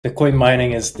Bitcoin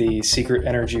mining is the secret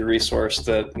energy resource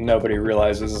that nobody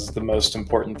realizes is the most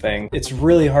important thing. It's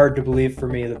really hard to believe for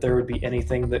me that there would be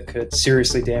anything that could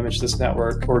seriously damage this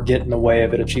network or get in the way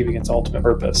of it achieving its ultimate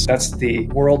purpose. That's the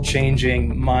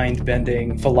world-changing,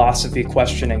 mind-bending,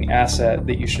 philosophy-questioning asset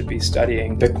that you should be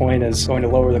studying. Bitcoin is going to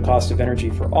lower the cost of energy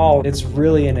for all. It's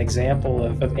really an example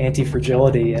of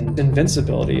anti-fragility and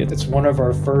invincibility. It's one of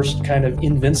our first kind of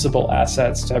invincible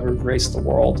assets to ever grace the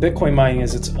world. Bitcoin mining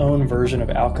is its own version of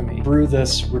alchemy. Through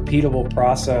this repeatable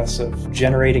process of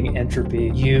generating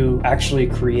entropy, you actually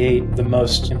create the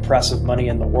most impressive money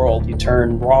in the world. You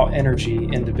turn raw energy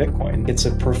into Bitcoin. It's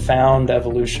a profound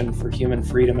evolution for human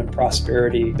freedom and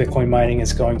prosperity. Bitcoin mining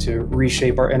is going to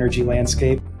reshape our energy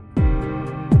landscape.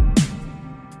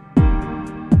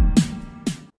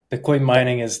 Bitcoin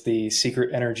mining is the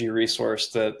secret energy resource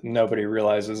that nobody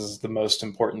realizes is the most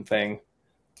important thing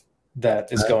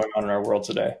that is going on in our world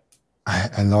today.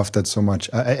 I love that so much.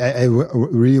 I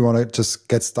really want to just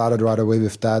get started right away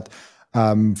with that.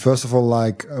 First of all,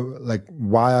 like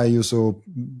why are you so,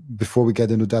 before we get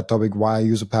into that topic, why are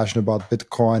you so passionate about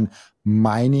Bitcoin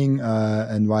mining,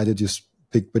 and why did you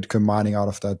pick Bitcoin mining out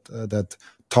of that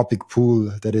topic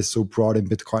pool that is so broad in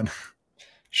Bitcoin?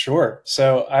 Sure.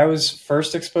 So I was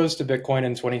first exposed to Bitcoin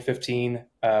in 2015,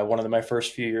 one of my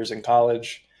first few years in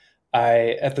college.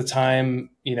 I, at the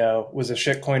time, was a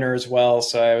shitcoiner as well.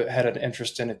 So I had an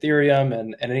interest in Ethereum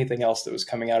and anything else that was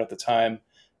coming out at the time.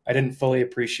 I didn't fully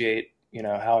appreciate,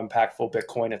 how impactful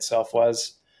Bitcoin itself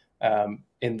was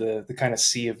in the kind of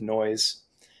sea of noise.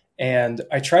 And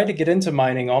I tried to get into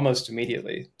mining almost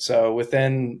immediately. So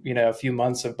within, a few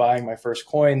months of buying my first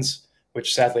coins,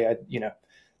 which sadly I,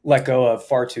 let go of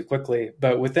far too quickly.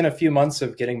 But within a few months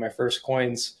of getting my first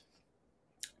coins,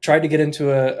 tried to get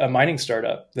into a mining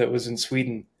startup that was in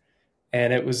Sweden.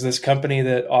 And it was this company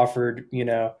that offered,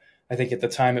 I think at the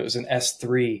time it was an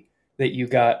S3 that you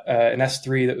got, an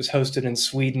S3 that was hosted in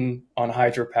Sweden on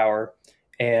hydropower.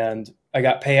 And I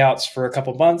got payouts for a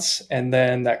couple months, and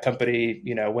then that company,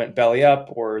 went belly up,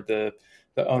 or the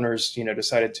owners,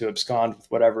 decided to abscond with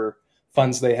whatever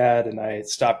funds they had, and I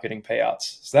stopped getting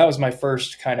payouts. So that was my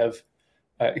first kind of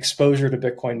exposure to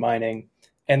Bitcoin mining.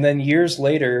 And then years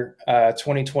later,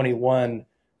 2021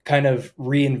 kind of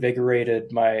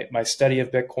reinvigorated my study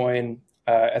of Bitcoin.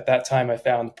 At that time, I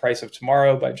found The Price of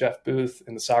Tomorrow by Jeff Booth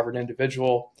and The Sovereign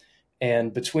Individual.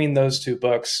 And between those two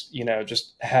books,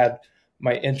 just had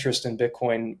my interest in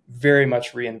Bitcoin very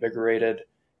much reinvigorated.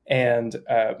 And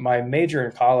my major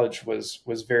in college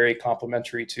was very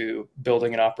complementary to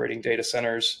building and operating data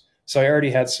centers. So I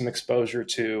already had some exposure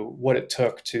to what it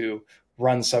took to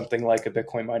run something like a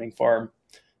Bitcoin mining farm.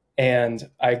 And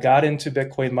I got into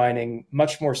Bitcoin mining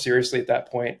much more seriously at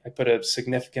that point. I put a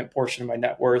significant portion of my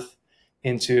net worth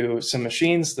into some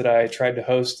machines that I tried to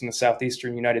host in the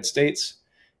southeastern United States.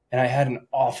 And I had an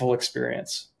awful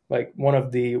experience, like one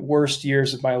of the worst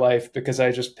years of my life, because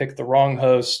I just picked the wrong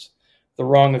host, the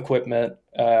wrong equipment,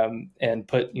 and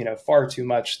put far too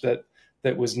much that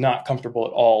was not comfortable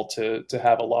at all to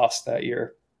have a loss that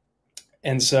year.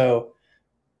 And so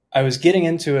I was getting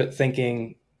into it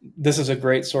thinking, this is a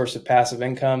great source of passive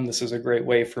income. This is a great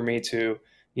way for me to,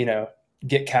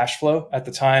 get cash flow. At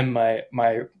the time,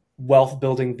 my wealth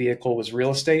building vehicle was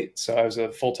real estate. So I was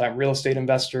a full-time real estate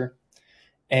investor,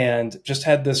 and just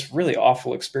had this really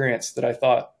awful experience that I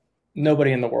thought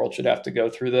nobody in the world should have to go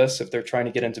through this if they're trying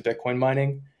to get into Bitcoin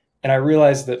mining. And I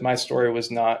realized that my story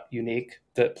was not unique,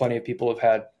 that plenty of people have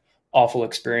had awful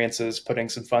experiences putting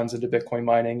some funds into Bitcoin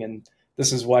mining. And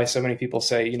this is why so many people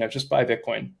say, just buy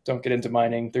Bitcoin, don't get into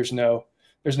mining. There's no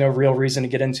real reason to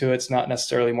get into it. It's not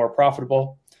necessarily more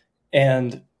profitable.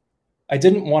 And I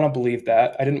didn't want to believe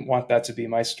that. I didn't want that to be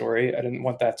my story. I didn't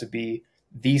want that to be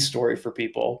the story for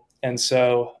people. And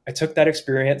so I took that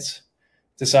experience,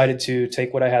 decided to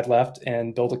take what I had left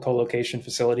and build a co-location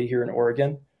facility here in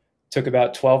Oregon. Took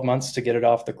about 12 months to get it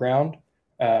off the ground.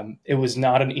 It was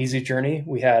not an easy journey.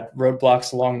 We had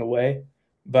roadblocks along the way.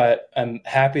 But I'm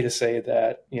happy to say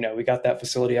that, we got that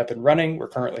facility up and running. We're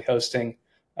currently hosting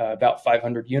about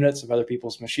 500 units of other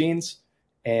people's machines.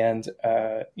 And,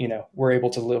 we're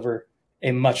able to deliver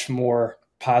a much more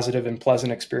positive and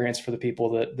pleasant experience for the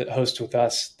people that host with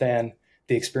us than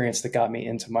the experience that got me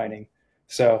into mining.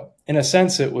 So in a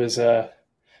sense, it was a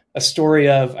story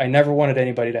of, I never wanted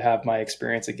anybody to have my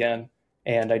experience again.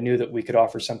 And I knew that we could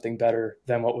offer something better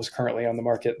than what was currently on the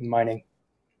market in mining.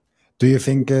 Do you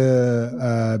think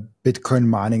Bitcoin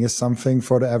mining is something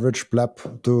for the average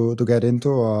pleb to get into,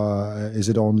 or is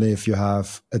it only if you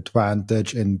have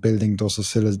advantage in building those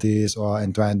facilities or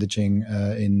advantaging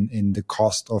in the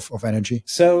cost of energy?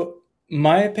 So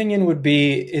My opinion would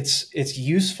be it's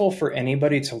useful for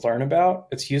anybody to learn about.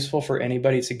 It's useful for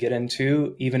anybody to get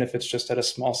into, even if it's just at a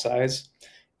small size.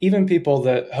 Even people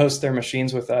that host their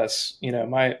machines with us,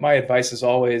 my advice is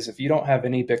always, if you don't have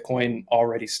any Bitcoin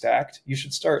already stacked, you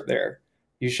should start there.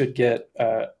 You should get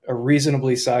a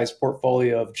reasonably sized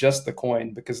portfolio of just the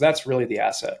coin, because that's really the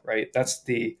asset, right? That's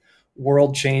the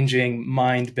world changing,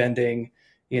 mind bending,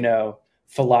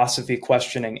 philosophy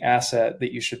questioning asset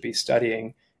that you should be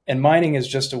studying. And mining is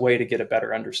just a way to get a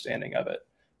better understanding of it.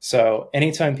 So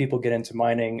anytime people get into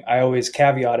mining, I always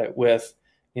caveat it with,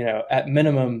 at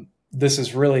minimum, this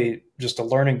is really just a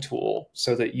learning tool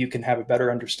so that you can have a better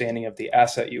understanding of the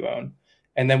asset you own.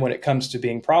 And then when it comes to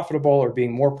being profitable or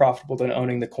being more profitable than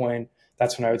owning the coin,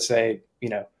 that's when I would say,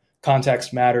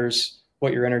 context matters,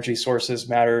 what your energy sources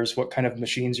matters, what kind of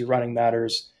machines you're running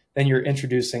matters. Then you're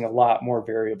introducing a lot more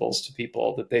variables to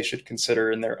people that they should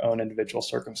consider in their own individual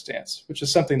circumstance, which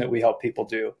is something that we help people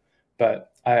do.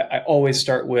 But I always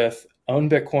start with own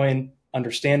Bitcoin,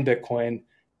 understand Bitcoin,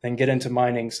 then get into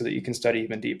mining so that you can study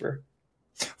even deeper.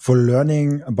 For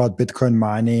learning about Bitcoin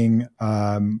mining,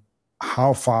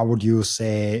 how far would you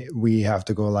say we have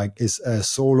to go? Like, is a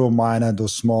solo miner,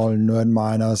 those small nerd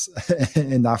miners,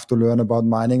 enough to learn about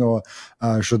mining, or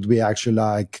should we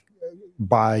actually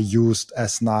buy used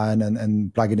S9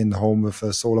 and plug it in the home with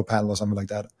a solar panel or something like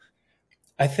that?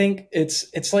 I think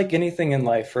it's like anything in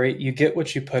life, right? You get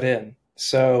what you put in.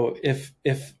 So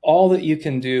if all that you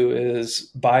can do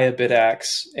is buy a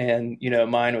BitAxe and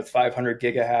mine with 500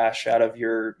 gigahash out of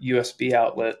your USB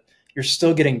outlet, you're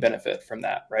still getting benefit from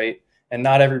that, right? And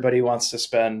not everybody wants to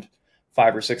spend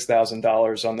 $5,000 or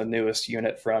 $6,000 on the newest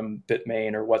unit from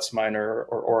Bitmain or WhatsMiner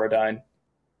or Auradine.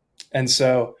 And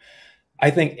so I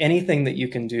think anything that you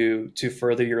can do to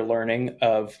further your learning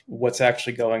of what's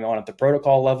actually going on at the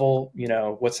protocol level,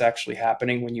 what's actually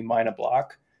happening when you mine a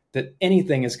block, that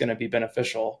anything is going to be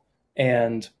beneficial.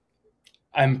 And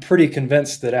I'm pretty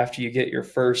convinced that after you get your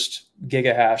first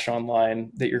gigahash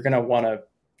online, that you're going to want to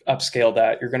upscale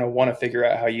that. You're going to want to figure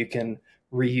out how you can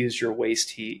reuse your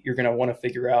waste heat. You're going to want to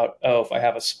figure out, if I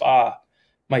have a spa,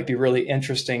 might be really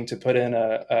interesting to put in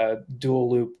a dual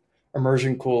loop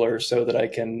immersion cooler so that I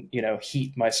can,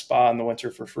 heat my spa in the winter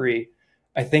for free.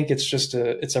 I think it's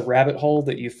a rabbit hole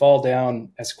that you fall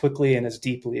down as quickly and as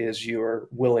deeply as you are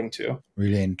willing to.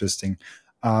 Really interesting.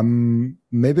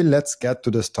 Maybe let's get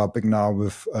to this topic now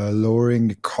with lowering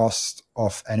the cost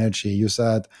of energy. You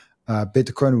said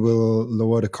Bitcoin will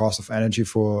lower the cost of energy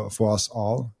for us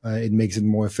all. It makes it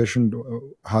more efficient.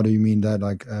 How do you mean that?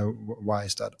 Why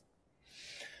is that?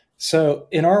 So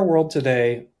in our world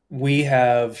today, we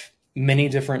have many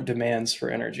different demands for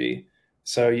energy.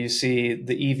 So you see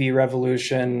the EV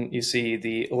revolution, you see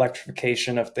the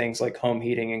electrification of things like home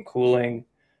heating and cooling,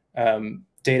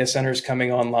 data centers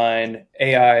coming online.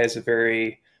 AI is a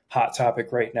very hot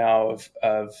topic right now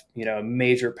of a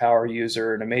major power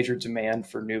user and a major demand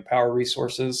for new power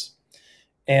resources.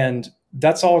 And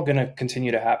that's all going to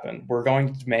continue to happen. We're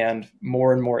going to demand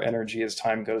more and more energy as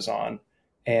time goes on.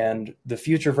 And the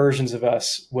future versions of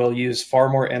us will use far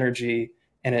more energy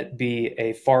and it be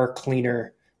a far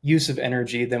cleaner use of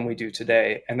energy than we do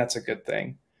today. And that's a good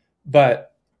thing.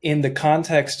 But in the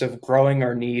context of growing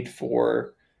our need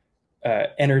for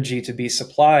energy to be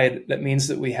supplied, that means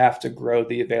that we have to grow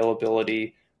the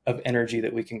availability of energy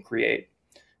that we can create.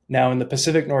 Now, in the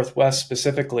Pacific Northwest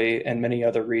specifically, and many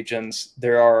other regions,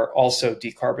 there are also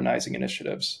decarbonizing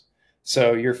initiatives.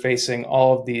 So you're facing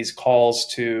all of these calls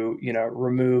to,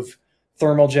 remove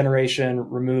thermal generation,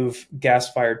 remove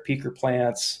gas-fired peaker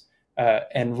plants,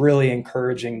 and really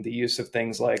encouraging the use of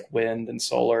things like wind and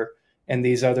solar and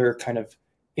these other kind of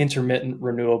intermittent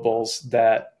renewables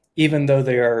that, even though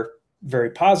they are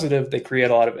very positive, they create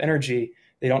a lot of energy,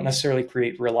 they don't necessarily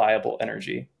create reliable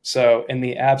energy. So in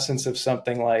the absence of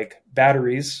something like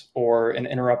batteries or an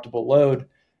interruptible load,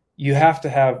 you have to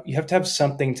have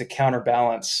something to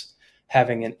counterbalance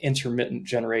having an intermittent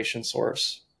generation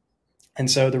source. And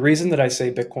so the reason that I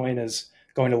say Bitcoin is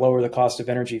going to lower the cost of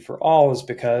energy for all is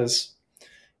because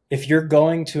if you're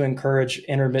going to encourage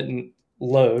intermittent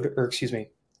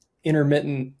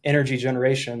energy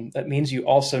generation, that means you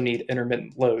also need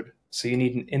intermittent load. So you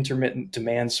need an intermittent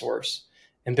demand source.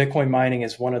 And Bitcoin mining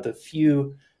is one of the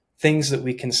few things that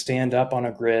we can stand up on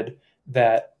a grid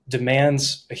that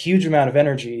demands a huge amount of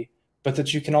energy, but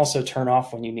that you can also turn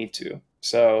off when you need to.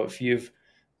 So if you've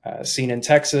seen in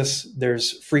Texas,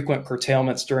 there's frequent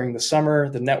curtailments during the summer.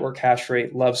 The network hash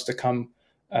rate loves to come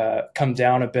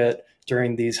down a bit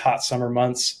during these hot summer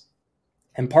months.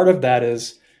 And part of that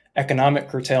is economic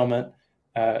curtailment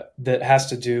that has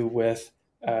to do with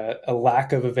a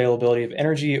lack of availability of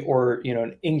energy, or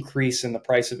an increase in the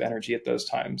price of energy at those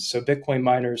times. So Bitcoin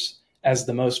miners, as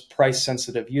the most price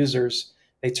sensitive users,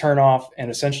 they turn off and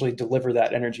essentially deliver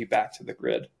that energy back to the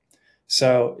grid.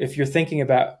 So if you're thinking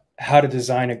about how to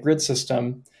design a grid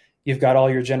system, you've got all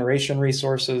your generation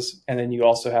resources, and then you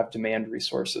also have demand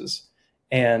resources.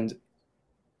 And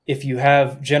if you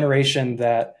have generation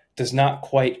that does not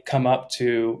quite come up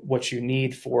to what you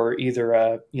need for either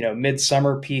a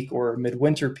midsummer peak or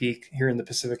midwinter peak here in the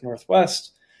Pacific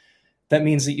Northwest, that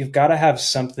means that you've got to have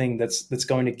something that's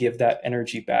going to give that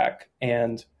energy back.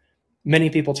 And many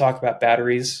people talk about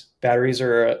batteries. Batteries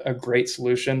are a great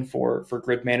solution for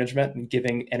grid management and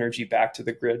giving energy back to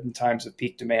the grid in times of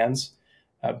peak demands.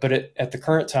 But at the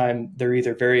current time, they're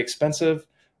either very expensive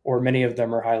or many of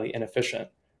them are highly inefficient.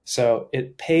 So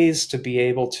it pays to be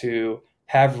able to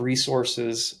have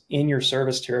resources in your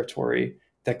service territory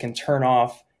that can turn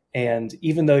off. And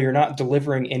even though you're not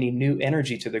delivering any new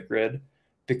energy to the grid,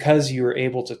 because you are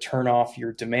able to turn off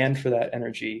your demand for that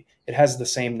energy, it has the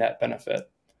same net benefit.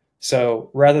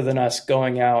 So rather than us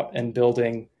going out and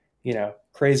building,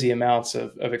 crazy amounts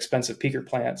of expensive peaker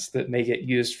plants that may get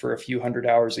used for a few hundred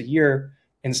hours a year,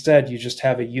 instead, you just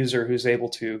have a user who's able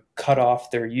to cut off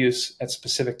their use at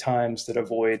specific times that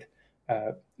avoid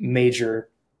major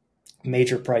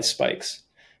price spikes.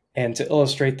 And to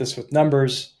illustrate this with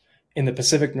numbers, in the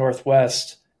Pacific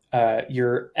Northwest,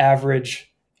 your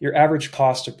average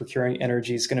cost of procuring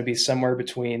energy is going to be somewhere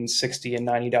between $60 and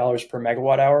 $90 per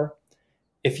megawatt hour.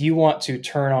 If you want to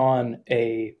turn on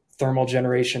a thermal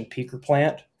generation peaker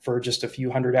plant for just a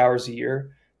few hundred hours a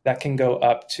year, that can go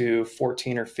up to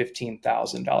 $14,000 or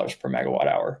 $15,000 per megawatt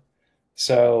hour.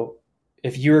 So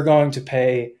if you're going to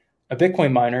pay a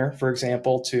Bitcoin miner, for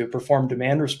example, to perform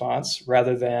demand response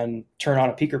rather than turn on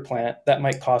a peaker plant, that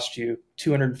might cost you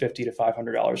 $250 to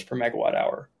 $500 per megawatt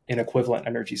hour in equivalent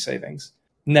energy savings.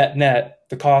 Net,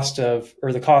 the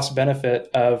cost benefit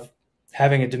of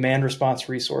having a demand response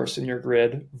resource in your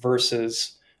grid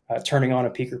versus turning on a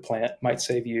peaker plant might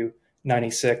save you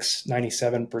 96,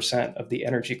 97% of the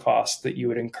energy costs that you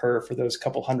would incur for those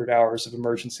couple hundred hours of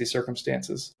emergency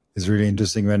circumstances. It's really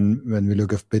interesting when we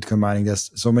look at Bitcoin mining. There's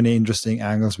so many interesting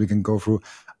angles we can go through,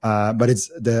 but it's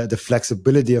the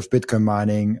flexibility of Bitcoin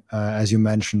mining, as you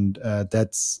mentioned.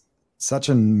 That's such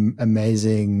an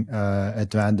amazing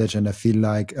advantage, and I feel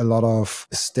like a lot of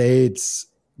states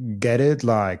get it,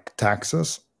 like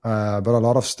Texas, but a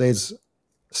lot of states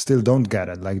still don't get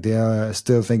it. Like they are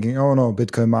still thinking, oh no,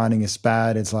 Bitcoin mining is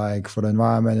bad. It's like for the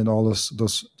environment and all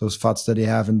those thoughts that they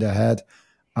have in their head.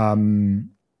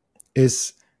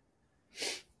 Is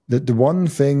the one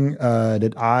thing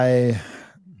that I,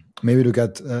 maybe to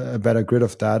get a better grid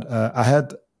of that, I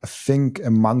had, I think a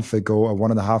month ago or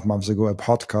 1.5 months ago, a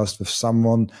podcast with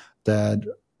someone that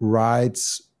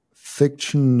writes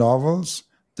fiction novels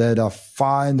that are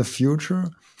far in the future,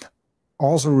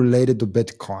 also related to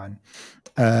Bitcoin.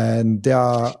 And there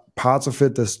are parts of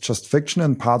it that's just fiction,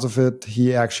 and parts of it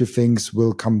he actually thinks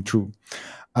will come true.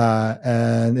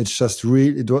 And it's just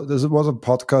really, it was a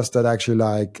podcast that actually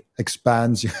like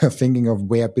expands your thinking of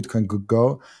where Bitcoin could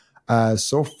go.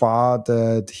 So far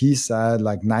that he said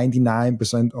like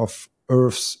 99% of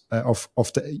Earth's, of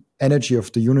the energy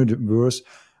of the universe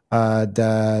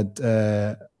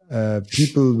that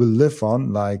people will live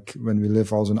on, like when we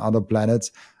live also on other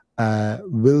planets,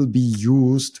 will be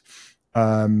used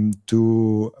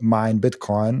to mine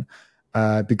Bitcoin,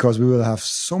 because we will have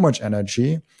so much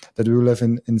energy that we will live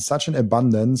in such an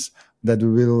abundance that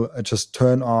we will just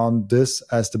turn on this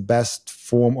as the best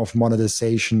form of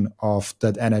monetization of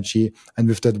that energy. And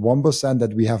with that 1%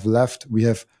 that we have left, we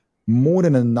have more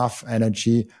than enough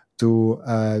energy to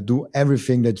do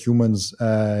everything that humans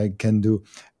can do.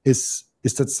 Is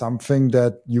that something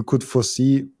that you could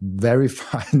foresee very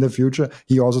far in the future?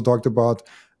 He also talked about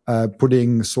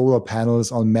putting solar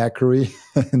panels on Mercury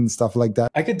and stuff like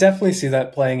that. I could definitely see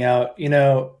that playing out.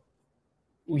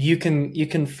 You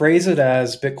can phrase it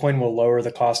as Bitcoin will lower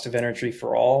the cost of energy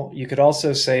for all. You could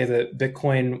also say that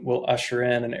Bitcoin will usher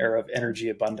in an era of energy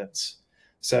abundance.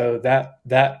 So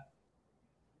that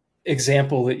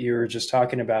example that you were just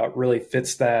talking about really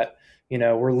fits that.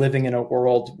 We're living in a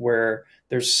world where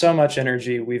there's so much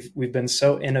energy. We've been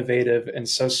so innovative and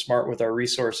so smart with our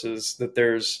resources that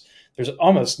there's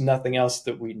almost nothing else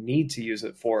that we need to use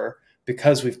it for,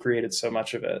 because we've created so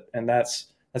much of it. And that's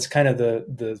kind of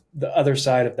the other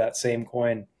side of that same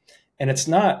coin. And it's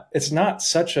not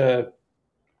such a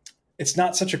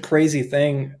crazy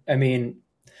thing. I mean,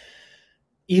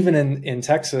 even in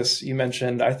Texas, you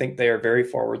mentioned, I think they are very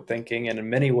forward thinking. And in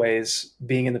many ways,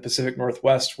 being in the Pacific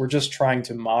Northwest, we're just trying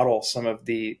to model some of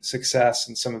the success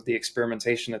and some of the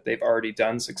experimentation that they've already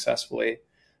done successfully.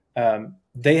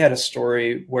 They had a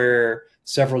story where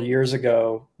several years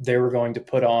ago, they were going to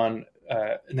put on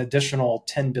an additional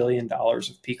 $10 billion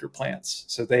of peaker plants.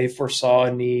 So they foresaw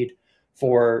a need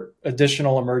for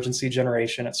additional emergency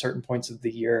generation at certain points of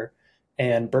the year.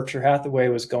 And Berkshire Hathaway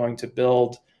was going to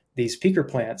build these peaker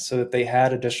plants so that they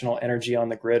had additional energy on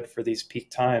the grid for these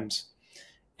peak times.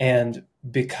 And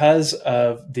because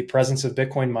of the presence of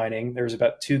Bitcoin mining, there's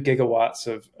about 2 gigawatts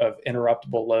of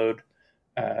interruptible load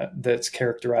that's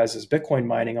characterized as Bitcoin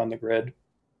mining on the grid.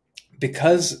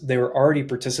 Because they were already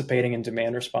participating in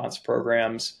demand response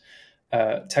programs,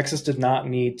 Texas did not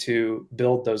need to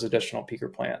build those additional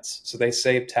peaker plants. So they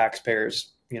saved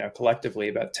taxpayers, collectively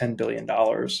about $10 billion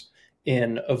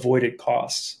in avoided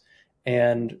costs.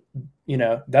 And,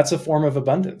 that's a form of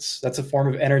abundance. That's a form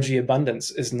of energy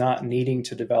abundance, is not needing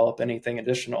to develop anything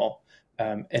additional,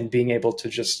 and being able to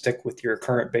just stick with your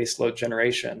current baseload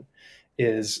generation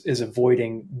is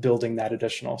avoiding building that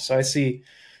additional. So I see,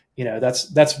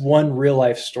 that's one real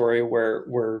life story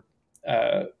where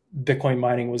Bitcoin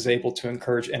mining was able to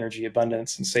encourage energy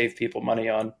abundance and save people money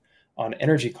on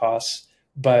energy costs.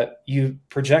 But you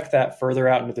project that further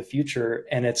out into the future,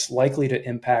 and it's likely to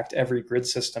impact every grid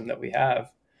system that we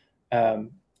have.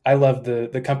 I love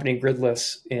the company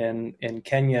Gridless in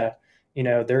Kenya.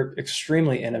 They're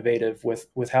extremely innovative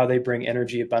with how they bring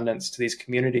energy abundance to these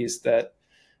communities that,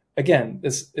 again,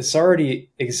 this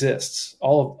already exists.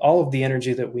 All of the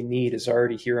energy that we need is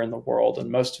already here in the world,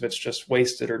 and most of it's just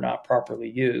wasted or not properly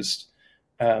used.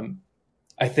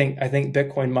 I think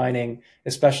Bitcoin mining,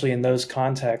 especially in those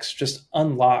contexts, just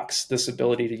unlocks this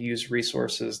ability to use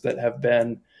resources that have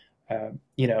been,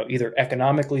 either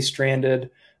economically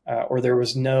stranded, or there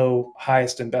was no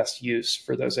highest and best use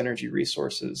for those energy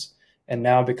resources. And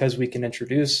now, because we can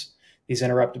introduce these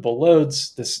interruptible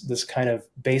loads, this kind of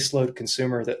baseload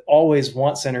consumer that always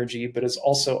wants energy but is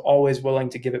also always willing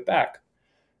to give it back,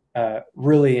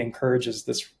 really encourages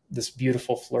this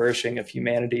beautiful flourishing of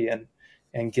humanity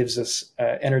and gives us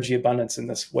energy abundance in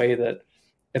this way that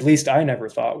at least I never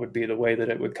thought would be the way that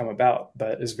it would come about,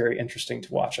 but is very interesting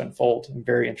to watch unfold and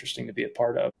very interesting to be a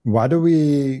part of. Why do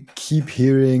we keep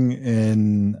hearing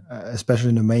especially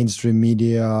in the mainstream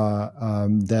media,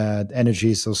 that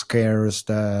energy is so scarce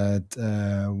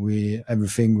that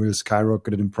everything will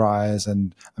skyrocket in price?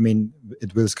 And I mean,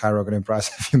 it will skyrocket in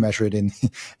price if you measure it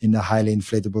in a highly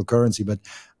inflatable currency. But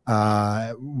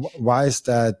why is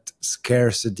that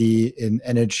scarcity in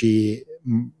energy,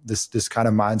 this kind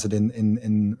of mindset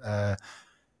in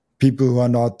people who are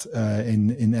not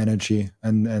in energy,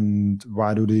 and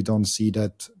why do they don't see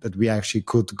that we actually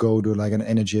could go to like an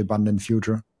energy abundant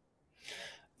future?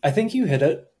 I think you hit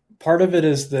it. Part of it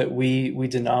is that we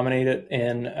denominate it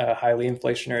in a highly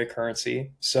inflationary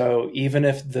currency. So even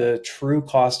if the true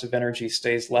cost of energy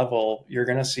stays level, you're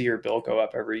going to see your bill go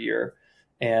up every year.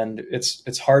 And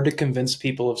it's hard to convince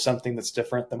people of something that's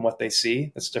different than what they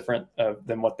see, that's different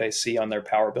than what they see on their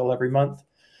power bill every month.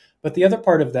 But the other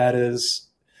part of that is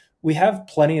we have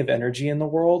plenty of energy in the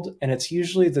world, and it's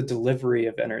usually the delivery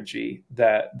of energy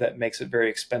that makes it very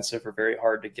expensive or very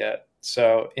hard to get.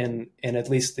 So in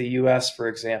at least the US, for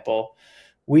example,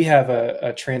 we have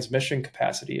a transmission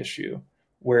capacity issue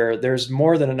where there's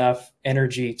more than enough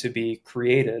energy to be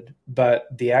created, but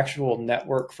the actual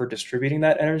network for distributing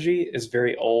that energy is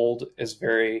very old, is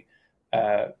very,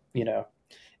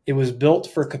 it was built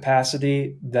for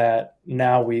capacity that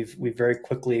now we've very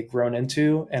quickly grown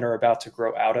into and are about to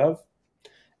grow out of.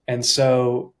 And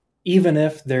so even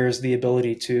if there's the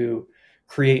ability to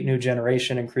create new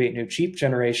generation and create new cheap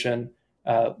generation,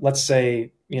 let's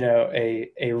say,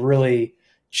 a really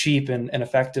cheap and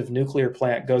effective nuclear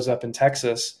plant goes up in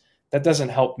Texas, that doesn't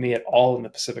help me at all in the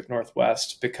Pacific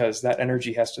Northwest, because that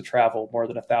energy has to travel more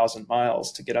than 1,000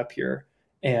 miles to get up here.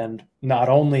 And not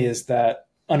only is that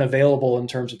unavailable in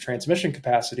terms of transmission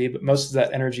capacity, but most of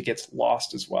that energy gets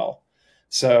lost as well.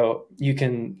 So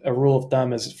a rule of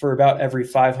thumb is for about every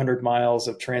 500 miles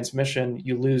of transmission,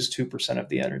 you lose 2% of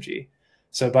the energy.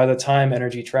 So by the time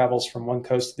energy travels from one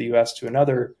coast of the US to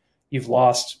another, you've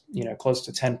lost, close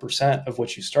to 10% of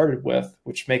what you started with,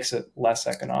 which makes it less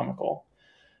economical.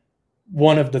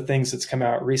 One of the things that's come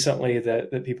out recently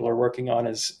that people are working on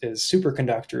is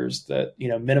superconductors that,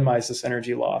 minimize this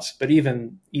energy loss. But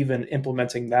even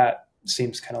implementing that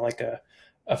seems kind of like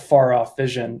a far off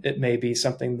vision. It may be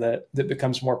something that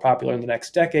becomes more popular in the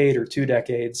next decade or 2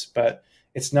 decades, but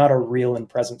it's not a real and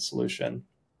present solution.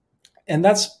 And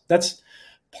that's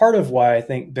part of why I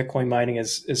think Bitcoin mining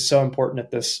is so important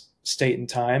at this state and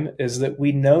time is that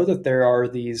we know that there are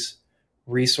these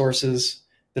resources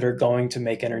that are going to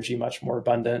make energy much more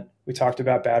abundant. We talked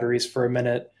about batteries for a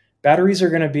minute. Batteries are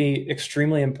going to be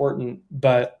extremely important,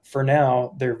 but for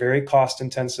now, they're very cost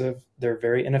intensive. They're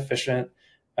very inefficient.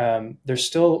 They're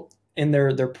still in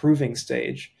their proving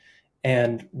stage.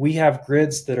 And we have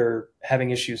grids that are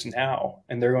having issues now,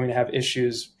 and they're going to have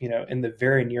issues, in the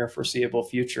very near foreseeable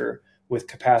future with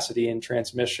capacity and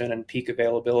transmission and peak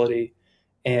availability.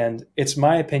 And it's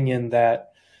my opinion that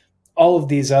all of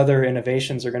these other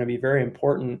innovations are going to be very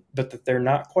important, but that they're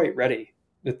not quite ready,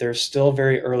 that they're still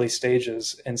very early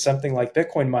stages. And something like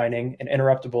Bitcoin mining and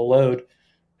interruptible load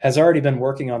has already been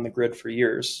working on the grid for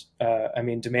years. I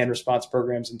mean, demand response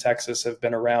programs in Texas have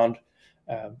been around,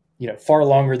 far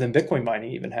longer than Bitcoin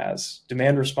mining even has.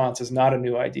 Demand response is not a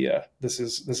new idea. This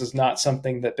is not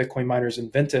something that Bitcoin miners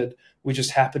invented. We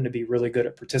just happen to be really good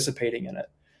at participating in it.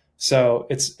 So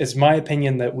it's my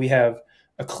opinion that we have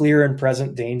a clear and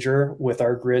present danger with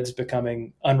our grids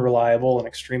becoming unreliable and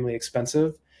extremely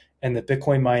expensive, and that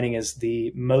Bitcoin mining is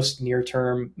the most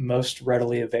near-term, most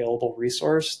readily available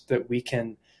resource that we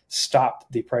can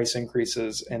stop the price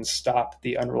increases and stop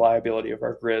the unreliability of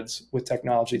our grids with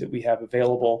technology that we have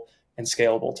available and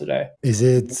scalable today. Is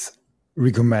it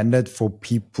recommended for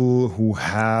people who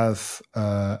have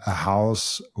a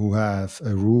house, who have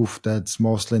a roof that's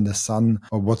mostly in the sun,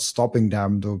 or what's stopping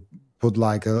them to put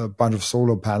like a bunch of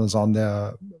solar panels on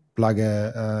there, plug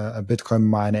a Bitcoin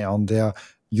miner on there,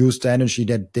 use the energy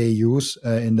that they use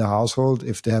in the household?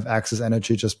 If they have excess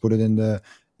energy, just put it in the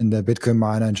Bitcoin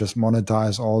miner and just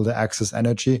monetize all the excess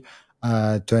energy.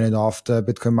 Turn it off the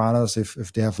Bitcoin miners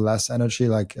if they have less energy.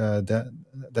 Like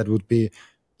that would be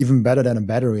even better than a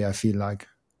battery, I feel like.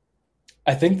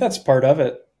 I think that's part of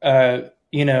it,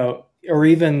 or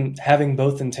even having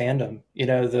both in tandem.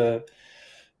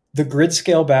 The grid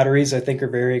scale batteries, I think, are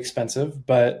very expensive,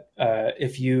 but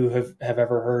if you have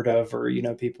ever heard of, or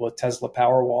people with Tesla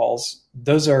power walls,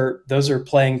 those are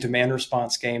playing demand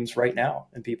response games right now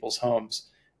in people's homes.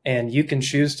 And you can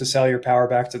choose to sell your power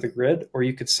back to the grid, or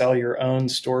you could sell your own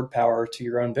stored power to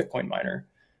your own Bitcoin miner.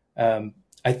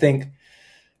 I think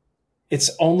it's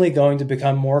only going to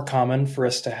become more common for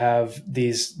us to have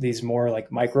these more like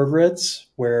microgrids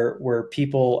where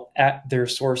people at their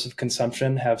source of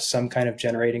consumption have some kind of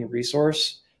generating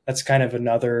resource. That's kind of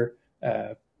another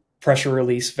pressure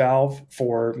release valve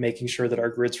for making sure that our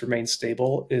grids remain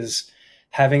stable, is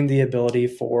having the ability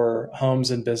for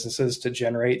homes and businesses to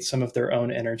generate some of their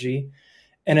own energy.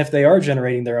 And if they are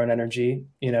generating their own energy,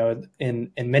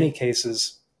 in many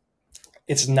cases,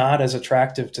 it's not as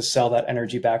attractive to sell that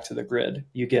energy back to the grid.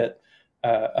 You get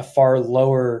a far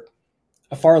lower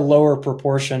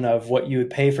proportion of what you would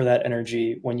pay for that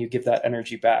energy when you give that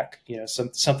energy back.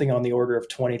 Something on the order of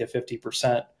 20 to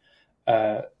 50%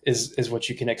 is what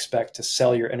you can expect to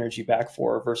sell your energy back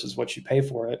for versus what you pay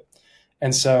for it.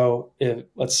 And so,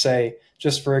 let's say,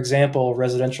 just for example,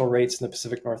 residential rates in the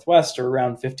Pacific Northwest are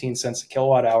around 15 cents a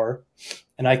kilowatt hour,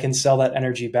 and I can sell that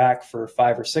energy back for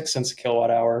 5 or 6 cents a kilowatt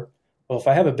hour. Well, if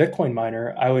I have a Bitcoin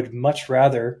miner, I would much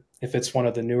rather, if it's one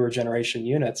of the newer generation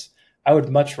units, I would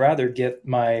much rather get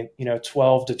my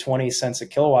 12 to 20 cents a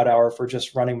kilowatt hour for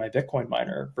just running my Bitcoin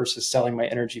miner versus selling my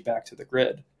energy back to the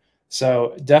grid.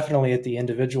 So definitely at the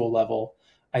individual level,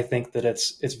 I think that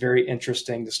it's very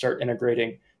interesting to start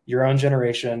integrating your own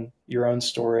generation, your own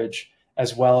storage,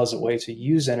 as well as a way to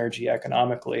use energy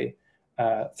economically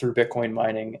through Bitcoin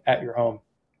mining at your home.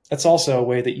 That's also a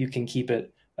way that you can keep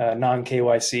it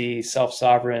non-KYC,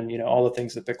 self-sovereign, all the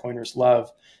things that Bitcoiners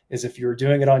love, is if you're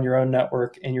doing it on your own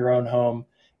network in your own home,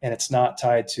 and it's not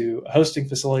tied to a hosting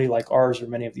facility like ours or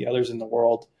many of the others in the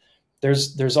world,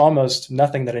 there's almost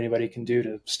nothing that anybody can do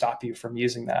to stop you from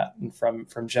using that and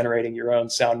from generating your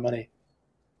own sound money.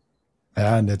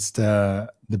 And it's the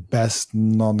best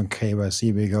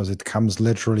non-KYC because it comes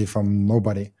literally from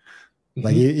nobody. Mm-hmm.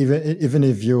 Like even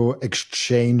if you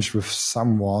exchange with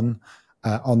someone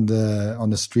on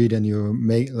the street and you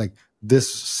make like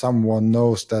this, someone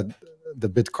knows that the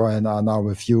Bitcoin are now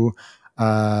with you.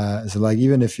 So like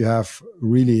even if you have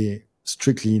really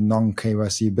strictly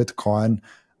non-KYC Bitcoin,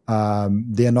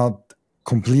 they're not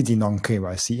completely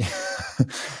non-KYC.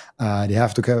 They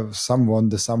have to have someone.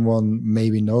 The someone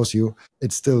maybe knows you.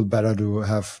 It's still better to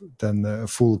have than a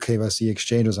full KYC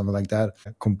exchange or something like that.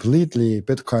 Completely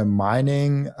Bitcoin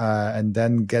mining and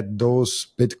then get those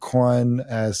Bitcoin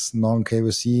as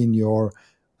non-KYC in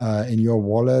your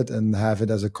wallet and have it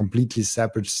as a completely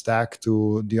separate stack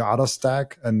to the other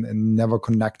stack and never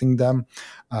connecting them.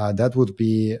 That would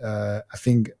be, I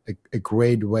think, a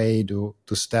great way to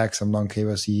stack some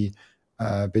non-KYC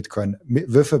Bitcoin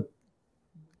with a,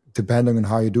 depending on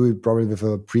how you do it, probably with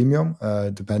a premium,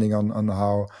 depending on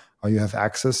how you have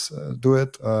access to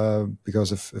it.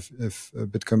 Because if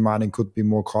Bitcoin mining could be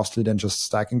more costly than just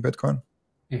stacking Bitcoin,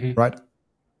 right?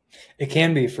 It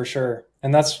can be, for sure.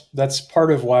 And that's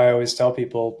part of why I always tell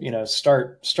people,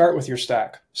 start with your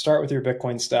stack, start with your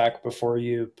Bitcoin stack before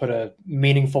you put a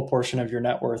meaningful portion of your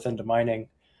net worth into mining.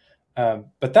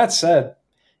 But that said,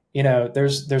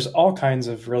 there's all kinds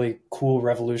of really cool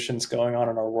revolutions going on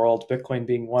in our world, Bitcoin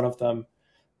being one of them.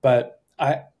 But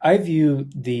I view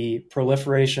the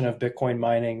proliferation of Bitcoin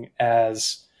mining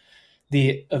as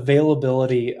the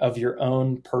availability of your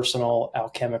own personal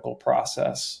alchemical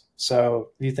process. So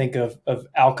you think of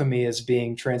alchemy as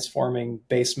being transforming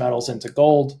base metals into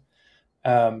gold,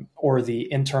 or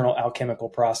the internal alchemical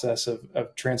process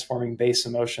of transforming base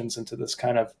emotions into this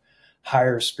kind of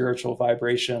higher spiritual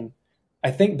vibration.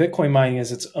 I think Bitcoin mining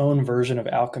is its own version of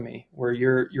alchemy, where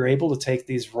you're able to take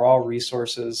these raw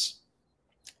resources.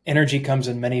 Energy comes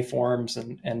in many forms,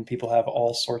 and people have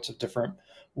all sorts of different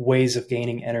ways of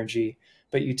gaining energy.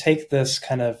 But you take this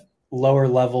kind of lower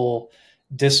level,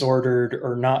 disordered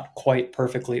or not quite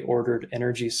perfectly ordered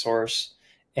energy source,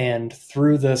 and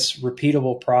through this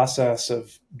repeatable process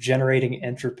of generating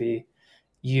entropy,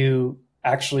 you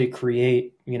actually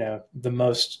create, the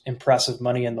most impressive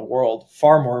money in the world,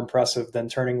 far more impressive than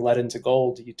turning lead into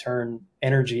gold. You turn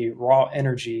energy, raw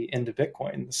energy, into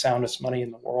Bitcoin, the soundest money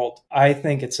in the world. I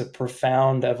think it's a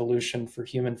profound evolution for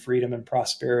human freedom and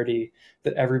prosperity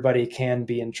that everybody can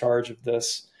be in charge of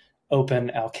this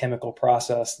open alchemical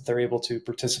process, that they're able to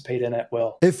participate in at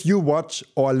will. If you watch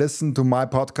or listen to my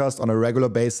podcast on a regular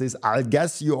basis, I'll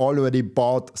guess you already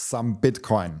bought some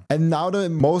Bitcoin. And now the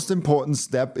most important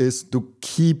step is to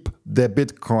keep the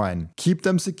Bitcoin. Keep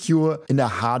them secure in a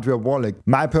hardware wallet.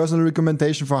 My personal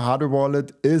recommendation for hardware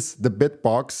wallet is the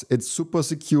BitBox. It's super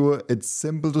secure. It's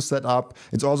simple to set up.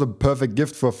 It's also a perfect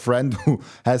gift for a friend who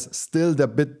has still the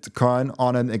Bitcoin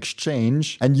on an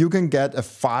exchange. And you can get a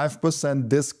 5%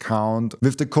 discount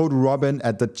with the code Robin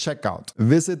at the checkout.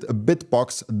 Visit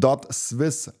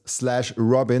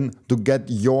bitbox.swiss/Robin to get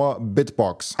your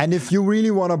BitBox. And if you really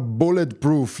want to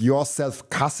bulletproof your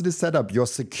self-custody setup, your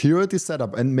security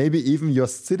setup, and maybe even your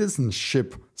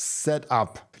citizenship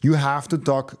setup, you have to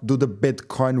talk to the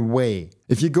Bitcoin Way.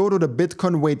 If you go to the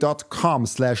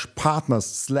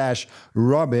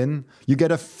bitcoinway.com/partners/Robin, you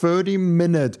get a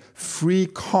 30-minute free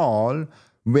call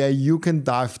where you can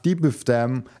dive deep with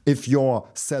them if your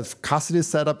self-custody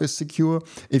setup is secure,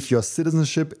 if your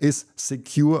citizenship is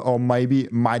secure or maybe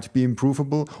might be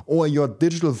improvable, or your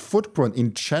digital footprint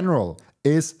in general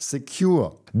is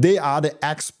secure. They are the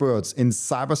experts in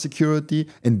cybersecurity,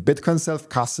 in Bitcoin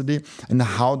self-custody, and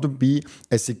how to be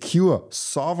a secure,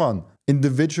 sovereign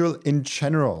individual in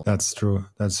general. That's true.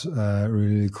 That's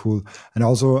really cool. And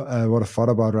also what I thought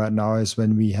about right now is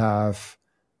when we have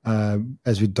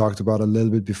as we talked about a little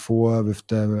bit before, with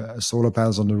the solar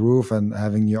panels on the roof and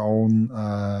having your own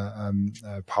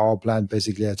power plant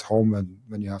basically at home, and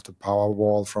when you have the power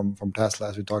wall from Tesla,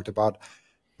 as we talked about,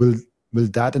 will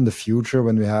that in the future,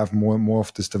 when we have more and more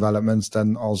of these developments,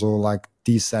 then also like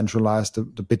decentralize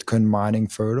the Bitcoin mining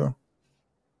further?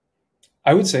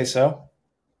 I would say so.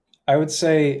 I would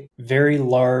say very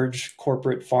large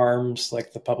corporate farms,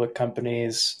 like the public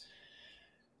companies,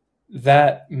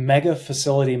 that mega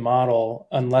facility model,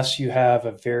 unless you have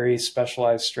a very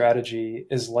specialized strategy,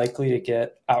 is likely to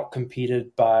get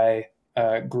outcompeted by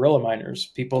guerrilla miners,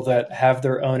 people that have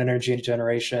their own energy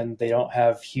generation. They don't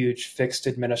have huge fixed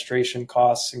administration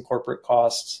costs and corporate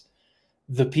costs.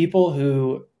 The people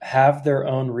who have their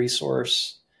own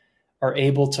resource are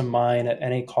able to mine at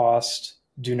any cost,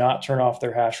 do not turn off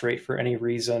their hash rate for any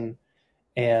reason,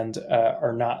 and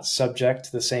are not subject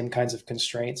to the same kinds of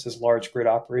constraints as large grid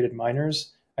operated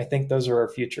miners. I think those are our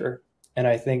future. And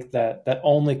I think that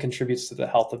only contributes to the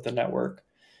health of the network.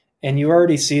 And you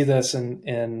already see this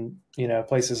in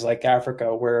places like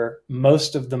Africa, where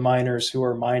most of the miners who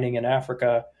are mining in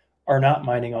Africa are not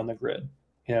mining on the grid.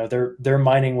 They're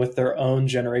mining with their own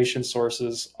generation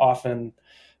sources, often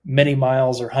many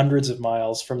miles or hundreds of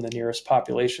miles from the nearest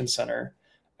population center.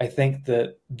 I think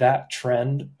that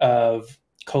trend of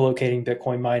co-locating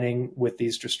Bitcoin mining with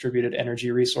these distributed energy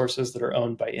resources that are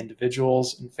owned by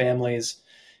individuals and families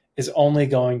is only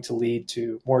going to lead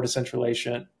to more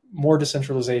decentralization,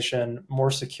 more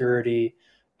security,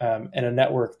 and a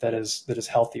network that is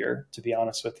healthier, to be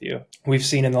honest with you. We've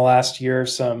seen in the last year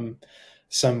some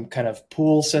kind of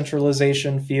pool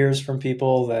centralization fears from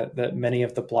people that many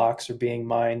of the blocks are being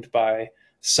mined by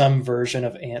some version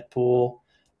of ant pool.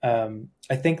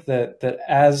 I think that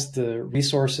as the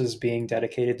resources being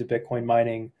dedicated to Bitcoin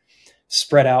mining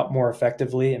spread out more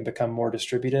effectively and become more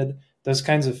distributed, those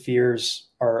kinds of fears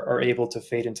are able to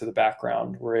fade into the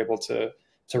background. We're able to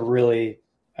really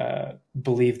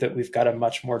believe that we've got a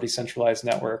much more decentralized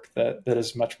network that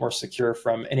is much more secure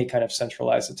from any kind of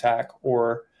centralized attack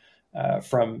or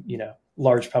from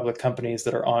large public companies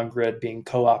that are on grid being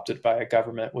co-opted by a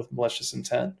government with malicious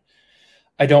intent.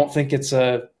 I don't think it's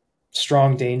a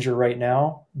strong danger right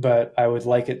now, but I would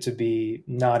like it to be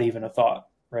not even a thought,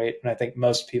 right? And I think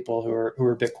most people who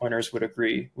are Bitcoiners would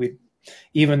agree.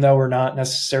 Even though we're not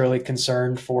necessarily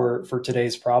concerned for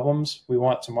today's problems, we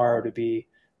want tomorrow to be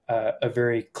a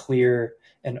very clear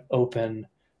and open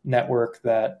network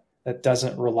that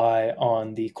doesn't rely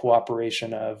on the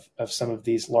cooperation of some of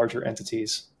these larger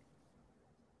entities.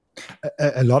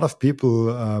 A lot of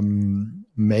people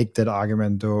make that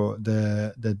argument, though.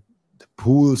 The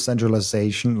pool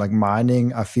centralization, like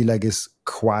mining, I feel like is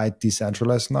quite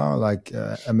decentralized now. Like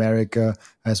America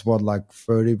has what, like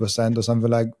 30% or something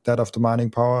like that of the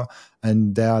mining power,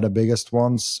 and they are the biggest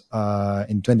ones.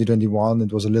 In 2021,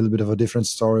 it was a little bit of a different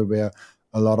story where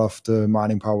a lot of the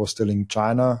mining power was still in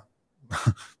China.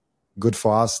 Good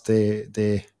for us.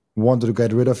 They wanted to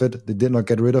get rid of it. They did not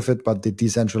get rid of it, but they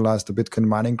decentralized the Bitcoin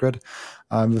mining grid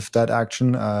with that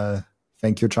action.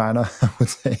 Thank you, China, I would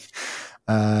say.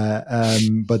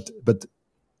 But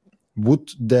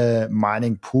would the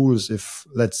mining pools, if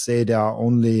let's say there are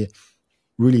only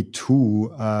really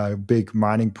two big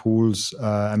mining pools,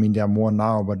 I mean there are more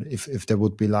now, but if there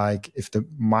would be like, if the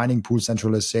mining pool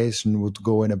centralization would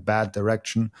go in a bad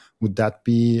direction, would that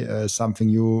be something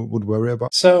you would worry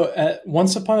about? So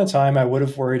once upon a time, I would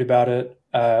have worried about it,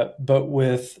 but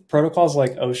with protocols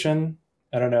like Ocean,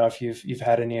 I don't know if you've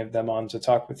had any of them on to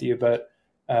talk with you, but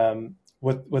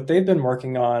what they've been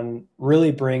working on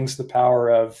really brings the power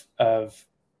of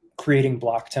creating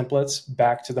block templates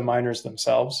back to the miners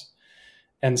themselves.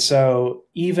 And so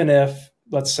even if,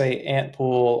 let's say, Antpool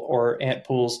or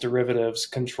Antpool's derivatives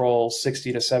control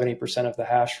 60 to 70% of the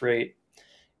hash rate,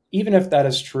 even if that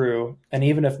is true, and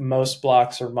even if most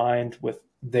blocks are mined with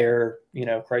their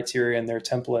criteria and their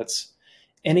templates,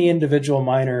 any individual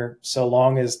miner, so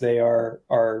long as they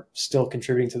are still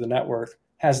contributing to the network,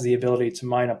 has the ability to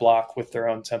mine a block with their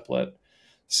own template.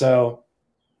 So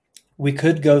we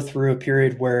could go through a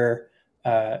period where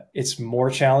it's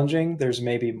more challenging. There's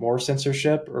maybe more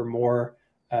censorship or more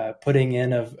putting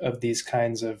in of these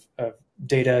kinds of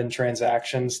data and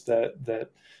transactions that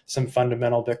some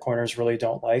fundamental Bitcoiners really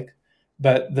don't like.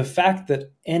 But the fact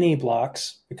that any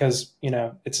blocks, because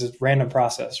it's a random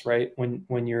process, right?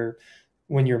 When you're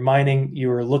mining,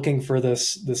 you're looking for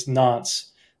this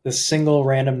nonce, this single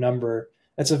random number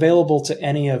that's available to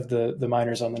any of the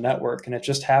miners on the network, and it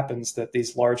just happens that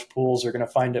these large pools are going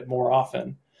to find it more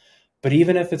often. But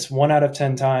even if it's 1 out of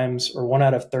 10 times or 1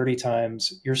 out of 30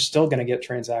 times, you're still going to get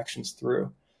transactions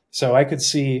through. So I could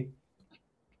see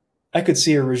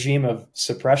a regime of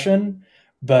suppression,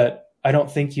 but I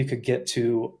don't think you could get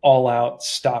to all out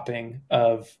stopping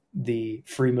of the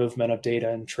free movement of data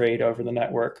and trade over the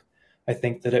network. I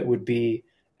think that it would be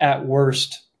at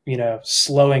worst,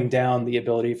 slowing down the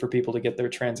ability for people to get their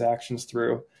transactions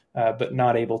through, but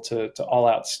not able to all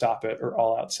out stop it or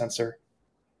all out censor.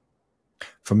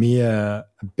 For me, a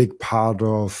big part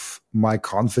of my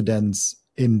confidence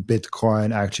in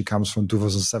Bitcoin actually comes from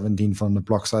 2017, from the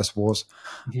block size wars.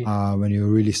 Mm-hmm. When you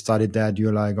really studied that,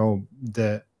 you're like, oh,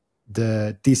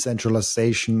 the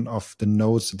decentralization of the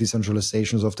nodes, the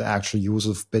decentralizations of the actual use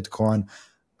of Bitcoin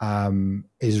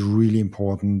is really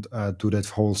important to that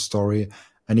whole story.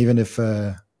 And even if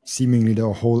seemingly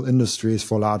the whole industry is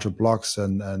for larger blocks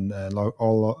and a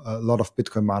lot of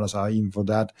Bitcoin miners are even for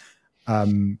that,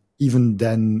 even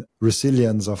then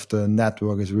resilience of the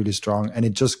network is really strong, and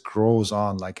it just grows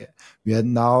on. Like we had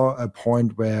now a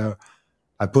point where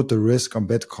I put the risk on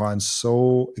Bitcoin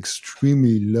so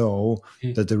extremely low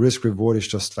that the risk reward is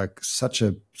just like such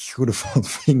a beautiful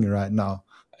thing right now.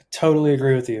 I totally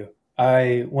agree with you.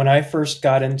 When I first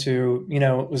got into,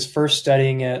 was first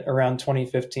studying it around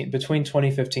 2015, between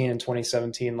 2015 and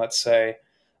 2017, let's say,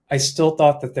 I still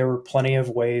thought that there were plenty of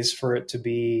ways for it to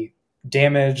be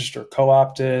damaged or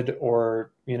co-opted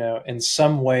or, in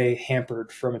some way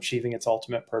hampered from achieving its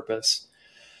ultimate purpose.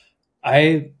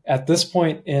 At this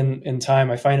point in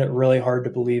time, I find it really hard to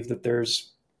believe that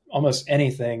there's almost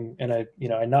anything, and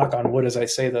I knock on wood as I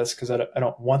say this because I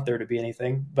don't want there to be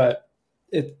anything, but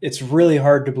it's really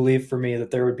hard to believe for me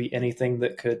that there would be anything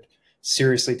that could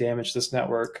seriously damage this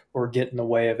network or get in the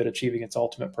way of it achieving its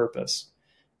ultimate purpose.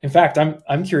 In fact,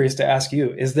 I'm curious to ask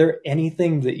you, is there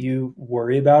anything that you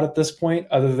worry about at this point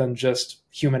other than just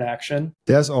human action?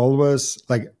 There's always,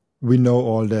 like, we know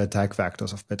all the attack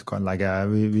vectors of Bitcoin. Like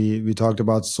we talked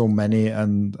about so many,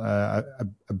 and I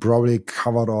probably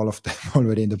covered all of them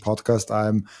already in the podcast.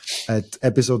 I'm at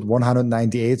episode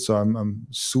 198, so I'm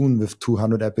soon with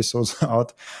 200 episodes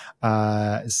out.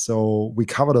 So we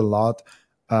covered a lot.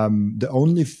 The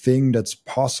only thing that's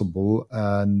possible,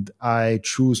 and I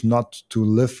choose not to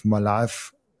live my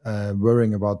life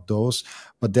worrying about those,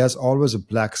 but there's always a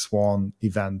black swan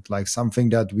event, like something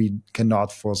that we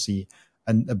cannot foresee.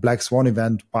 And a black swan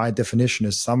event, by definition,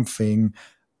 is something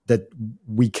that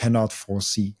we cannot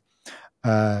foresee.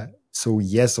 So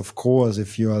yes, of course,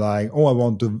 if you're like, oh, I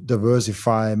want to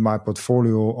diversify my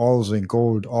portfolio also in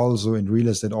gold, also in real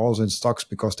estate, also in stocks,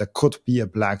 because there could be a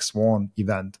black swan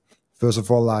event. First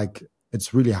of all, like,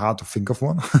 it's really hard to think of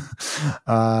one.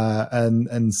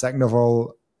 And second of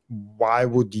all, why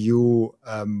would you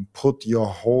put your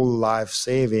whole life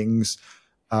savings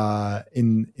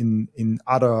in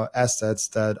other assets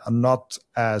that are not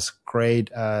as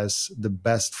great as the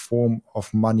best form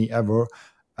of money ever,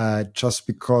 just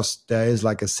because there is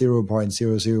like a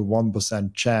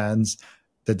 0.001% chance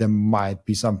that there might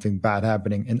be something bad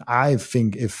happening? And I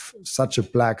think if such a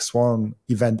black swan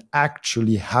event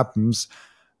actually happens,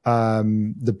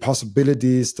 the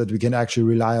possibilities that we can actually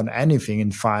rely on anything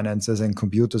in finances and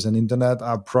computers and internet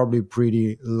are probably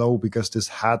pretty low, because this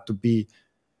had to be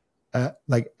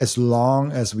like, as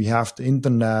long as we have the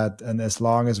internet and as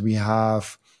long as we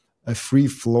have a free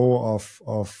flow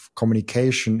of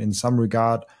communication in some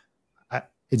regard,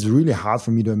 it's really hard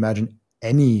for me to imagine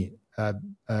any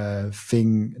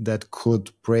thing that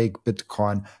could break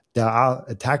Bitcoin. There are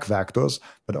attack vectors,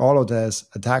 but all of those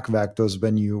attack vectors,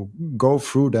 when you go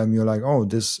through them, you're like, oh,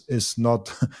 this is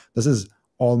not, this is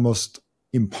almost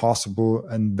impossible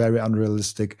and very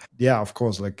unrealistic. Yeah, of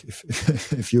course, like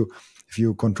if you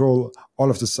control,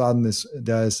 all of the sudden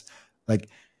there's like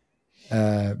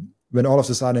when all of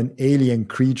a sudden alien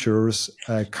creatures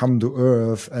come to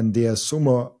Earth, and they are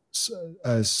so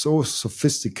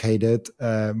sophisticated,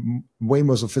 way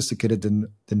more sophisticated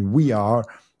than we are.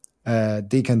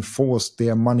 They can force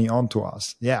their money onto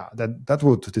us. Yeah, that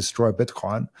would destroy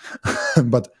Bitcoin,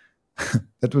 but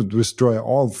that would destroy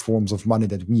all forms of money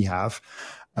that we have.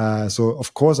 So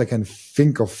of course I can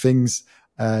think of things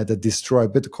that destroy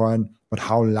Bitcoin, but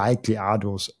how likely are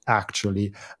those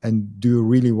actually? And do you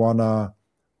really want to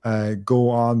go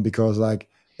on? Because like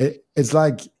it's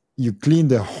like you clean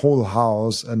the whole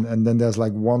house, and then there's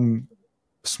like one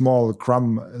small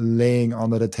crumb laying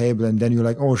under the table, and then you're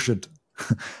like, oh shit,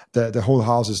 the whole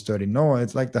house is dirty. No,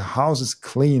 it's like the house is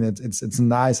clean. It's a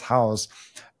nice house.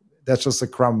 That's just a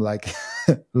crumb. Like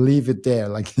leave it there.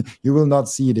 Like you will not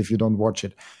see it if you don't watch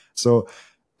it. So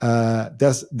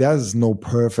there's no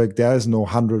perfect, there is no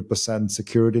 100%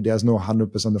 security, there's no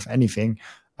 100% of anything,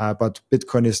 but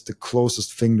Bitcoin is the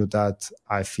closest thing to that,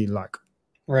 I feel like.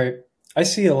 Right. I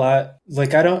see a lot.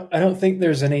 Like I don't think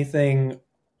there's anything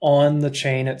on the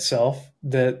chain itself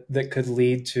that could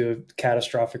lead to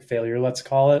catastrophic failure, let's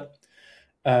call it.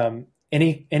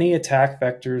 Any attack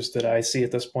vectors that I see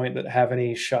at this point that have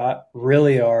any shot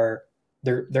really are,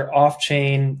 they're off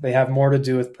chain. They have more to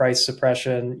do with price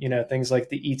suppression, things like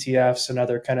the ETFs and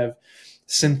other kind of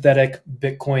synthetic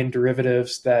Bitcoin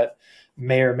derivatives that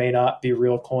may or may not be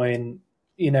real coin.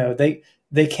 They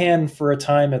can, for a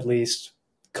time at least,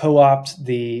 co-opt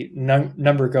the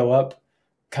number go up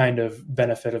kind of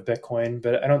benefit of Bitcoin,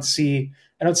 but I don't see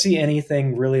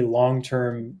anything really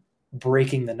long-term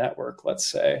breaking the network, let's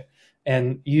say.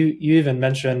 And you even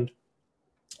mentioned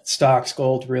stocks,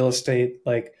 gold, real estate.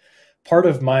 Like part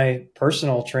of my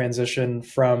personal transition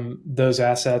from those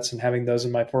assets and having those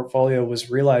in my portfolio was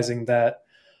realizing that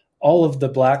all of the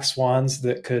black swans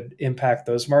that could impact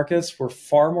those markets were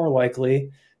far more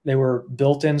likely. They were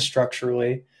built in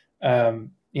structurally. It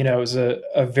was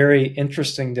a very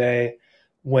interesting day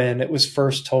when it was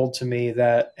first told to me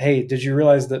that, hey, did you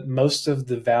realize that most of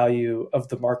the value of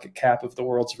the market cap of the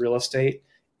world's real estate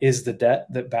is the debt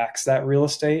that backs that real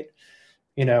estate?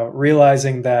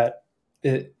 Realizing that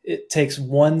it takes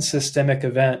one systemic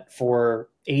event for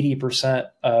 80%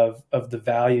 of the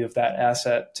value of that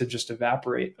asset to just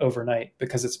evaporate overnight,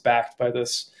 because it's backed by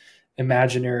this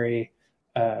imaginary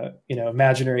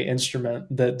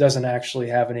instrument that doesn't actually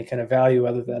have any kind of value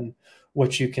other than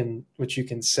what you can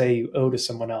say you owe to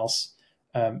someone else.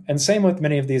 And same with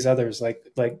many of these others,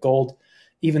 like gold.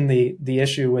 Even the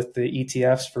issue with the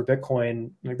ETFs for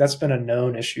Bitcoin, like that's been a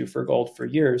known issue for gold for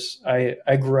years.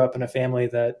 I grew up in a family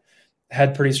that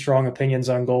had pretty strong opinions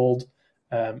on gold,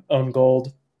 owned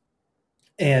gold.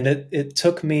 And it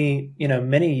took me,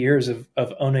 many years of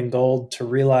owning gold to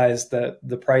realize that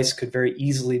the price could very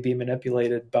easily be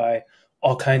manipulated by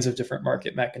all kinds of different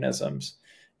market mechanisms.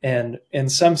 And in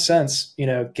some sense,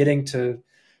 getting to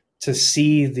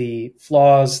see the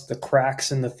flaws, the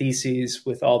cracks in the theses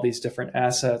with all these different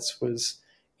assets was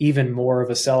even more of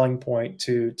a selling point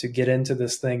to get into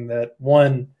this thing that,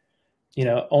 one,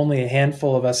 only a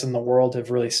handful of us in the world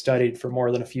have really studied for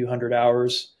more than a few hundred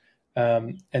hours.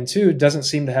 And two, doesn't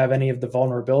seem to have any of the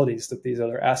vulnerabilities that these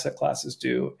other asset classes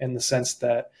do, in the sense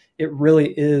that it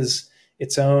really is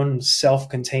its own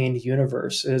self-contained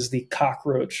universe. It is the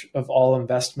cockroach of all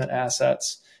investment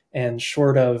assets. And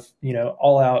short of,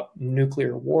 all out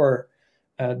nuclear war,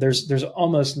 there's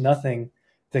almost nothing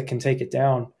that can take it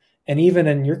down. And even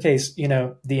in your case,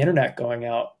 the internet going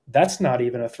out, that's not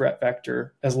even a threat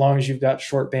vector, as long as you've got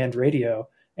short band radio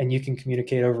and you can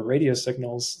communicate over radio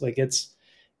signals. Like it's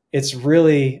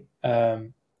really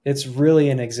an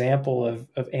example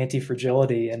of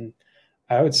anti-fragility, and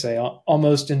I would say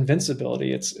almost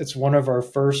invincibility. It's one of our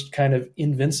first kind of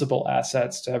invincible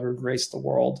assets to ever grace the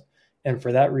world. And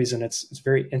for that reason, it's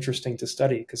very interesting to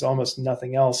study, because almost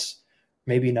nothing else,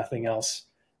 maybe nothing else,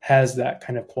 has that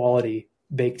kind of quality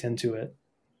baked into it.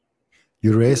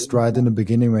 You raised right in the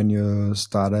beginning when you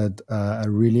started a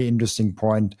really interesting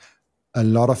point. A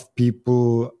lot of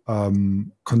people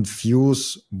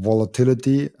confuse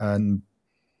volatility and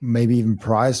maybe even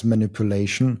price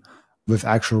manipulation with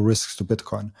actual risks to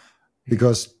Bitcoin.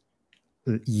 Because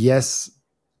yes,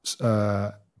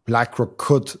 BlackRock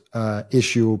could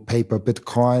issue paper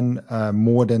Bitcoin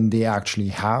more than they actually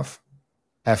have.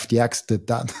 FTX did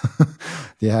that.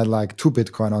 They had like 2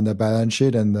 Bitcoin on their balance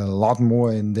sheet and a lot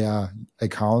more in their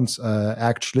accounts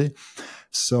actually.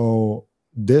 So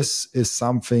this is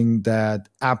something that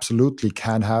absolutely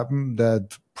can happen,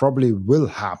 that probably will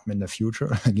happen in the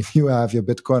future. Like if you have your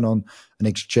Bitcoin on an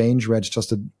exchange where it's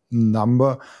just a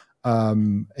number,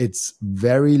 it's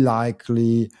very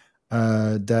likely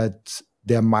that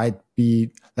there might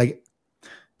be like,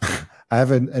 I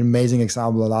have an amazing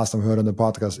example the last time I heard on the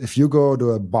podcast. If you go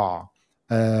to a bar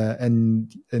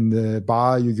and in the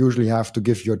bar, you usually have to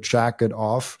give your jacket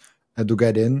off to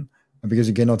get in, because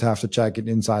you cannot have the jacket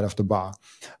inside of the bar.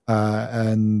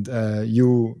 And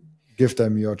you give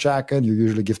them your jacket. You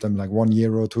usually give them like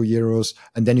 €1, €2,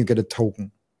 and then you get a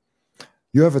token.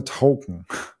 You have a token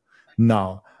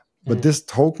now, but this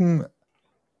token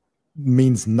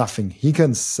means nothing. He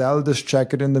can sell this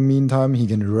jacket in the meantime. He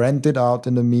can rent it out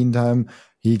in the meantime.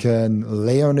 He can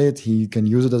lay on it. He can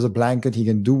use it as a blanket. He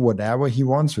can do whatever he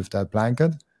wants with that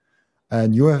blanket.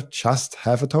 And you just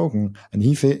have a token. And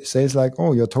he says like,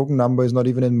 oh, your token number is not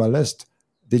even in my list.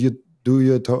 Did you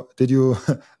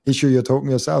issue your token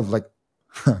yourself? Like,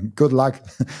 good luck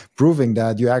proving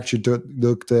that you actually took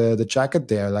the jacket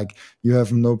there. Like, you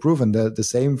have no proof. And the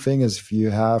same thing is if you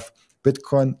have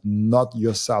Bitcoin, not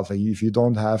yourself. Like if you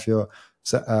don't have your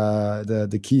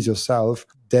the keys yourself,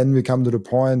 then we come to the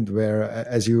point where,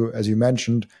 as you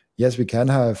mentioned, yes, we can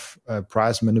have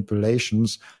price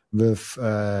manipulations with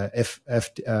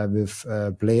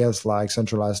players like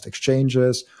centralized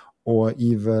exchanges, or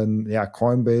even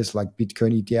Coinbase, like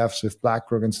Bitcoin ETFs with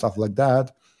BlackRock and stuff like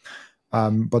that.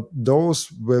 But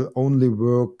those will only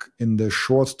work in the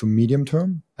short to medium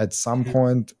term. At some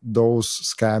point, those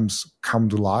scams come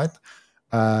to light,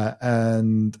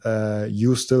 and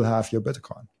you still have your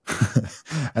Bitcoin.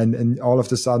 and all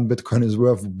of a sudden, Bitcoin is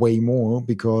worth way more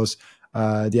because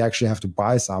they actually have to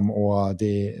buy some, or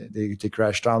they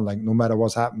crash down. Like, no matter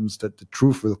what happens, that the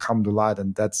truth will come to light.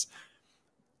 And that's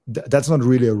not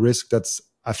really a risk. That's,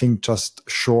 I think, just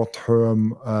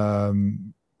short-term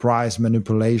price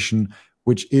manipulation,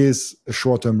 which is a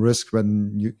short-term risk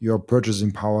when your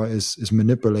purchasing power is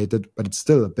manipulated, but it's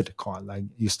still a Bitcoin. Like,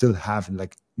 you still have it.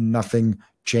 Like, nothing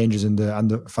changes in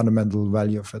the fundamental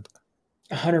value of it.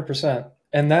 100%.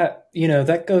 And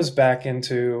that goes back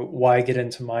into why get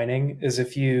into mining, is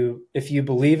if you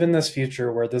believe in this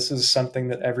future where this is something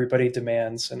that everybody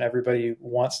demands and everybody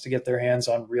wants to get their hands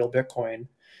on real Bitcoin,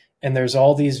 and there's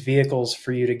all these vehicles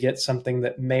for you to get something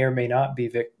that may or may not be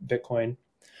Bitcoin,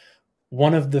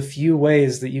 one of the few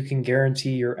ways that you can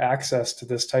guarantee your access to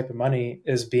this type of money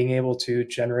is being able to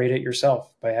generate it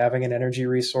yourself by having an energy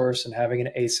resource and having an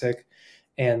ASIC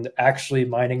and actually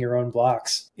mining your own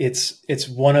blocks. It's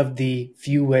one of the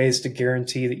few ways to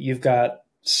guarantee that you've got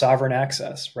sovereign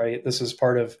access, right? This is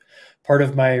part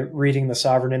of my reading The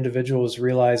Sovereign Individual, is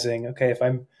realizing, okay, if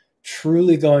I'm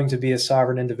truly going to be a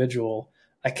sovereign individual,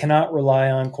 I cannot rely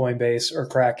on Coinbase or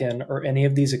Kraken or any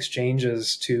of these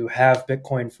exchanges to have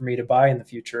Bitcoin for me to buy in the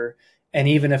future. And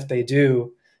even if they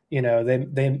do,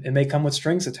 it may come with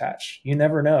strings attached. You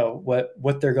never know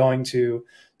what they're going to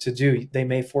do. They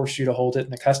may force you to hold it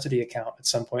in a custody account at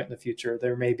some point in the future.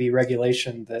 There may be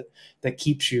regulation that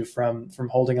keeps you from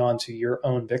holding on to your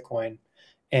own Bitcoin.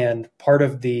 And part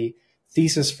of the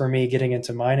thesis for me getting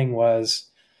into mining was,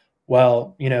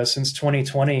 well, since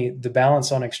 2020, the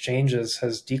balance on exchanges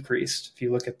has decreased. If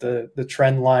you look at the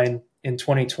trend line in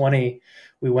 2020,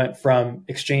 we went from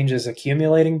exchanges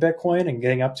accumulating Bitcoin and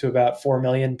getting up to about 4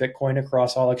 million Bitcoin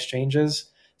across all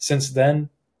exchanges. Since then,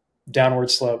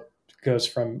 downward slope goes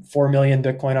from 4 million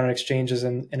Bitcoin on exchanges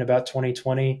in about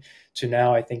 2020 to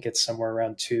now, I think it's somewhere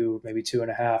around two, maybe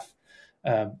 2.5,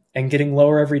 and getting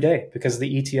lower every day because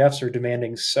the ETFs are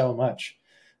demanding so much.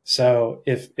 So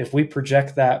if we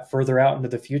project that further out into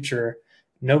the future,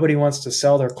 nobody wants to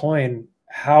sell their coin.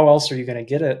 How else are you going to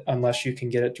get it unless you can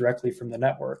get it directly from the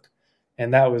network?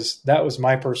 And that was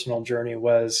my personal journey,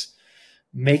 was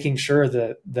making sure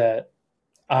that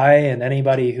I and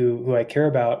anybody who I care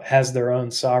about has their own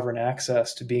sovereign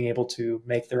access to being able to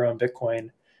make their own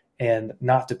Bitcoin and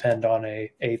not depend on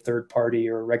a third party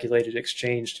or a regulated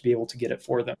exchange to be able to get it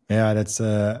for them. Yeah, that's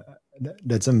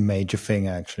a major thing,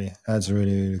 actually. That's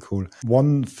really, really cool.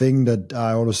 One thing that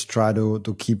I always try to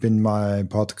keep in my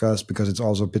podcast, because it's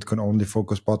also a Bitcoin only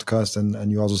focused podcast,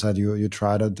 and you also said you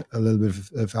tried it a little bit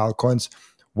of altcoins.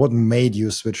 What made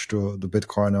you switch to the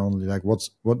Bitcoin only? Like, what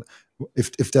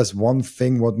if there's one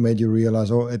thing, what made you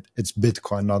realize, oh, it's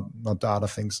Bitcoin, not the other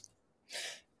things?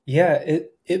 Yeah,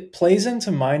 it plays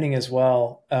into mining as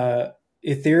well.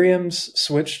 Ethereum's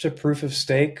switch to proof of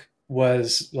stake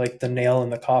was like the nail in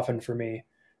the coffin for me.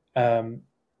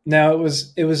 Now it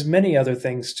was many other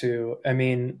things too. I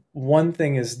mean, one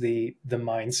thing is the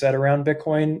mindset around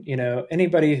Bitcoin.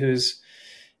 Anybody who's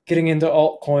getting into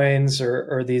altcoins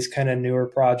or these kind of newer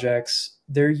projects,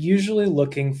 they're usually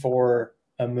looking for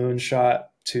a moonshot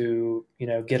to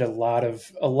get a lot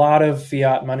of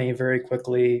fiat money very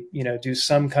quickly, do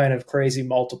some kind of crazy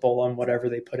multiple on whatever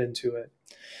they put into it.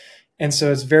 And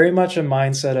so it's very much a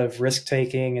mindset of risk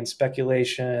taking and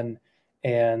speculation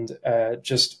and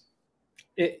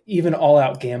even all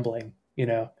out gambling,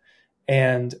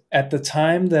 And at the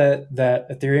time that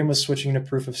Ethereum was switching to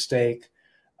proof of stake,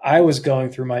 I was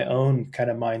going through my own kind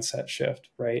of mindset shift,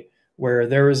 right? Where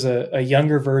there was a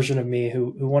younger version of me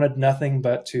who wanted nothing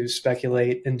but to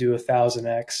speculate and do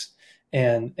 1,000x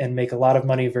and make a lot of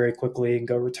money very quickly and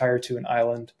go retire to an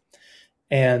island.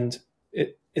 And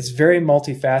it's very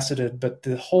multifaceted, but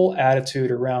the whole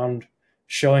attitude around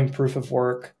showing proof of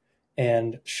work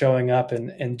and showing up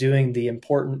and doing the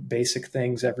important basic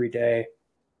things every day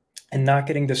and not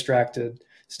getting distracted,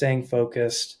 staying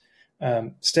focused,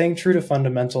 staying true to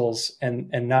fundamentals and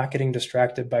not getting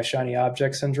distracted by shiny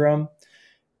object syndrome.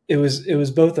 It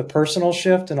was both a personal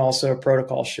shift and also a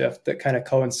protocol shift that kind of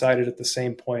coincided at the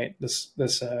same point. This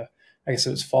I guess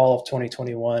it was fall of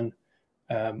 2021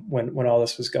 when all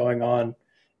this was going on.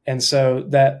 And so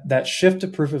that shift to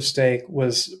proof of stake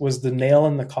was the nail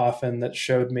in the coffin that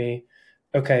showed me,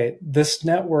 okay, this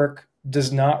network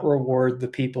does not reward the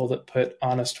people that put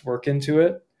honest work into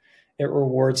it. It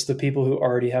rewards the people who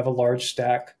already have a large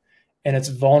stack, and it's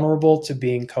vulnerable to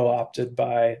being co-opted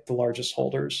by the largest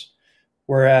holders.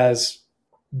 Whereas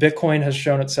Bitcoin has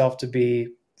shown itself to be,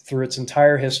 through its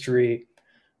entire history,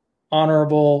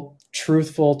 honorable,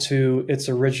 truthful to its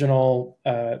original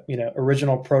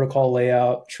protocol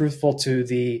layout, truthful to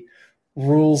the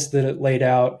rules that it laid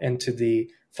out and to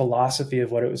the philosophy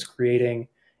of what it was creating.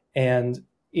 And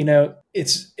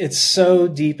it's so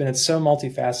deep and it's so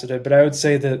multifaceted, but I would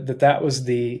say that was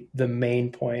the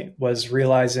main point, was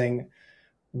realizing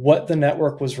what the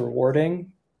network was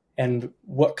rewarding and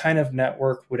what kind of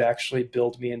network would actually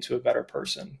build me into a better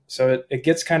person. So it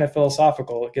gets kind of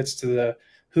philosophical. It gets to the,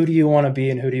 who do you want to be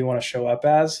and who do you want to show up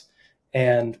as?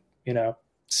 And,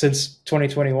 since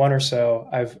 2021 or so,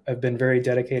 I've been very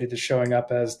dedicated to showing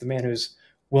up as the man who's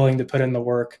willing to put in the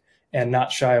work and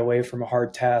not shy away from a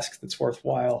hard task that's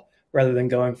worthwhile, rather than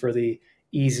going for the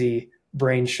easy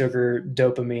brain sugar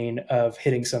dopamine of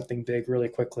hitting something big really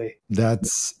quickly.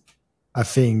 That's, I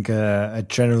think, a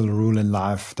general rule in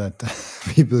life that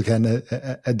people can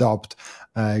adopt.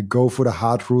 Go for the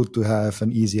hard route to have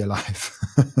an easier life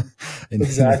in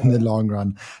the long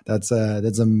run. That's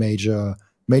a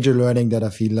major learning that I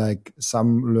feel like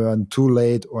some learn too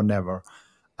late or never.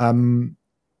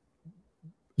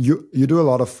 You do a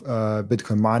lot of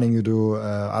Bitcoin mining. You do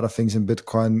other things in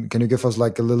Bitcoin. Can you give us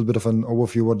like a little bit of an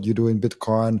overview what you do in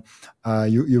Bitcoin?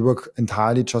 You work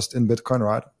entirely just in Bitcoin,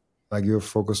 right? Like you're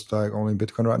focused like only in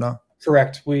Bitcoin right now?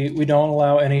 Correct. We don't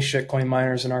allow any shitcoin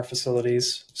miners in our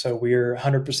facilities. So we're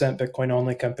 100% Bitcoin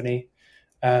only company.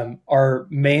 Our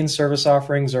main service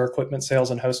offerings are equipment sales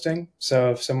and hosting.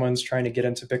 So if someone's trying to get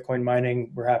into Bitcoin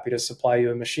mining, we're happy to supply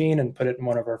you a machine and put it in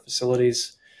one of our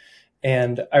facilities.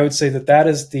 And I would say that that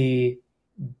is the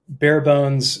bare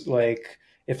bones, like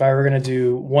if I were going to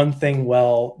do one thing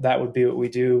well, that would be what we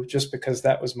do, just because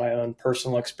that was my own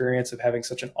personal experience of having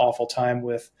such an awful time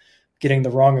with getting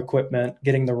the wrong equipment,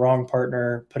 getting the wrong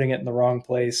partner, putting it in the wrong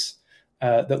place,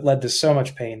 that led to so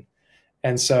much pain.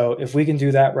 And so if we can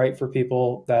do that right for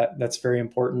people, that's very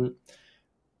important.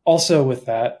 Also with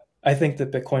that, I think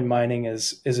that Bitcoin mining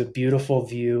is a beautiful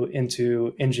view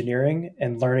into engineering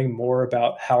and learning more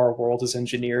about how our world is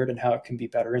engineered and how it can be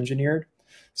better engineered.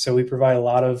 So we provide a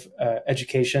lot of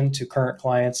education to current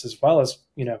clients, as well as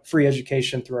free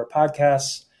education through our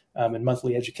podcasts and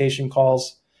monthly education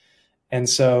calls. And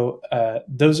so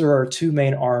those are our two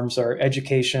main arms: our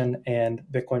education and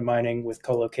Bitcoin mining with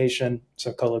co-location.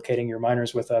 So co-locating your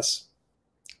miners with us.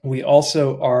 We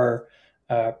also are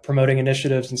promoting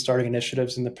initiatives and starting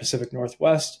initiatives in the Pacific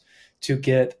Northwest to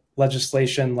get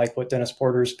legislation like what Dennis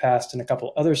Porter's passed in a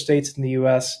couple other states in the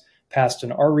US passed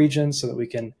in our region, so that we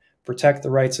can protect the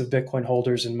rights of Bitcoin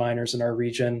holders and miners in our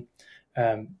region,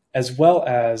 as well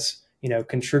as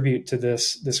contribute to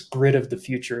this grid of the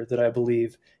future that I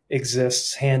believe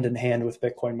exists hand in hand with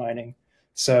Bitcoin mining.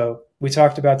 So we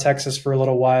talked about Texas for a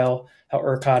little while, how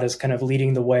ERCOT is kind of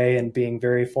leading the way and being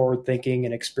very forward thinking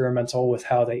and experimental with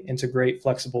how they integrate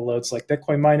flexible loads like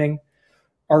Bitcoin mining.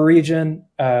 Our region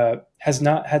has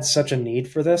not had such a need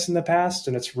for this in the past,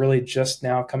 and it's really just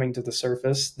now coming to the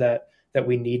surface that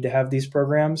we need to have these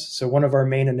programs. So one of our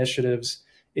main initiatives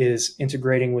is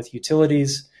integrating with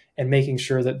utilities and making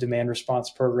sure that demand response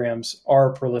programs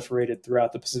are proliferated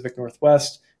throughout the Pacific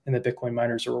Northwest, and that Bitcoin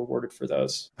miners are rewarded for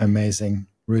those. Amazing.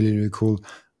 Really, really cool.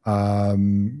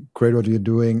 Great what you're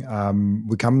doing.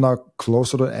 We come now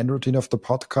closer to the end routine of the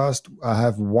podcast. I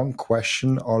have one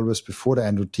question always before the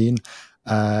end routine.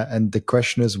 And the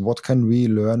question is, what can we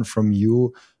learn from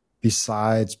you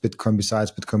besides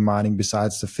Bitcoin mining,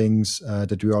 besides the things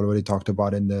that we already talked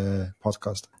about in the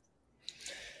podcast?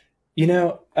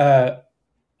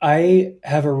 I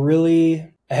have a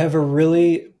really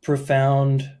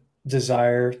profound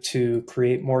desire to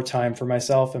create more time for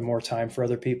myself and more time for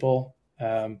other people.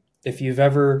 If you've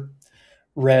ever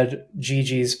read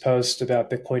Gigi's post about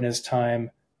Bitcoin is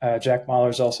time, Jack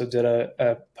Mahler's also did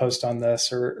a post on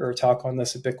this or a talk on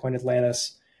this at Bitcoin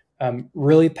Atlantis. I'm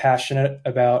really passionate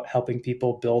about helping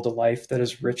people build a life that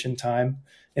is rich in time.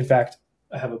 In fact,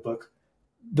 I have a book.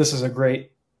 This is a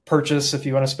great purchase if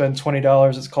you want to spend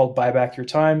 $20. It's called Buy Back Your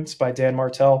Time. It's by Dan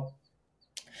Martell.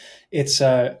 It's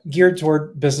geared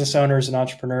toward business owners and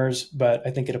entrepreneurs, but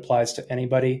I think it applies to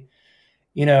anybody.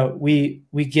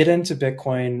 We get into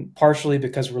Bitcoin partially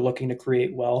because we're looking to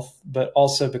create wealth, but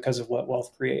also because of what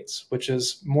wealth creates, which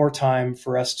is more time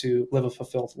for us to live a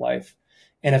fulfilled life.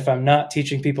 And if I'm not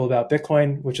teaching people about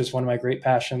Bitcoin, which is one of my great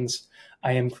passions,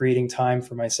 I am creating time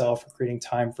for myself, or creating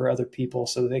time for other people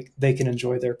so they can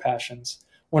enjoy their passions,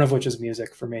 one of which is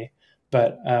music for me.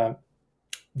 But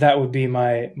that would be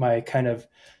my kind of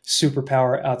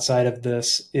superpower outside of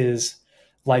this, is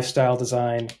lifestyle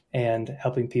design and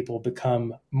helping people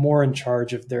become more in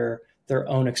charge of their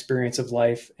own experience of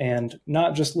life and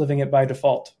not just living it by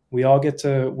default. We all get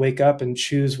to wake up and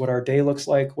choose what our day looks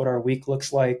like, what our week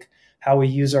looks like, how we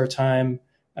use our time,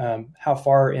 how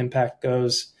far our impact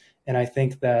goes. And I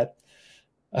think that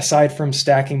aside from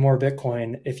stacking more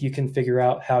Bitcoin, if you can figure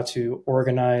out how to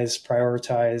organize,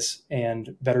 prioritize,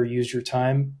 and better use your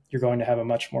time, you're going to have a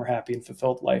much more happy and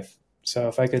fulfilled life. So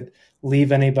if I could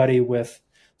leave anybody with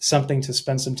something to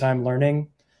spend some time learning,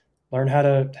 learn how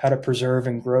to preserve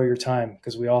and grow your time,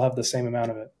 because we all have the same amount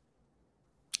of it.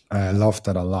 I love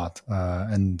that a lot.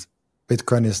 And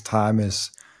Bitcoin is time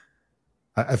is,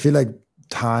 I feel like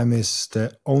time is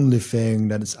the only thing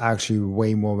that is actually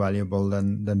way more valuable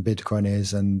than Bitcoin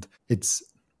is. And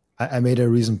I made a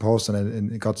recent post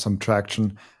and it got some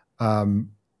traction.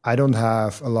 I don't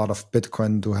have a lot of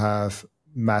Bitcoin to have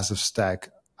massive stack.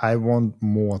 I want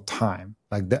more time.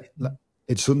 Like that.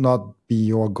 It should not be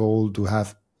your goal to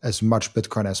have as much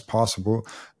Bitcoin as possible.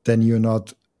 Then you're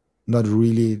not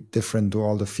really different to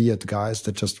all the fiat guys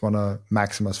that just want to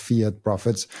maximize fiat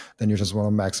profits. Then you just want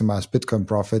to maximize Bitcoin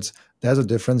profits. There's a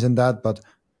difference in that, but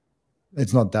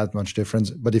it's not that much difference.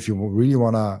 But if you really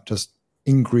want to just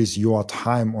increase your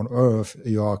time on Earth,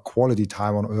 your quality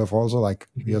time on Earth also, like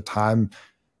your time,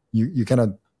 you cannot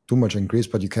too much increase,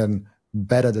 but you can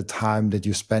better the time that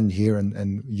you spend here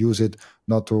and use it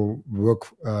not to work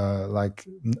like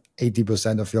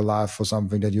 80% of your life for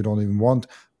something that you don't even want,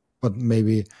 but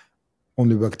maybe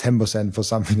only work 10% for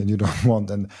something that you don't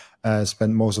want, and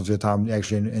spend most of your time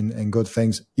actually in good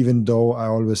things. Even though I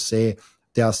always say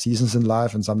there are seasons in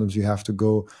life, and sometimes you have to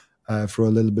go through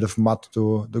a little bit of mud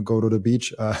to go to the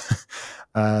beach.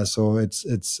 So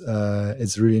it's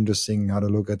really interesting how to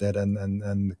look at that,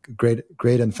 and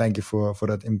great, and thank you for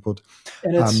that input.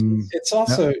 And it's Yeah.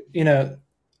 also,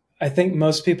 I think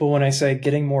most people, when I say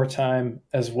getting more time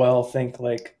as well, think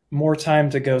like more time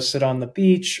to go sit on the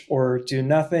beach or do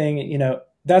nothing.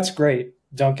 That's great.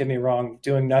 Don't get me wrong.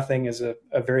 Doing nothing is a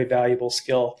very valuable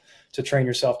skill to train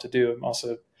yourself to do. I'm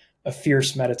also a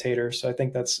fierce meditator, so I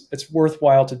think it's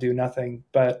worthwhile to do nothing.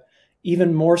 But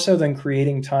even more so than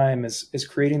creating time is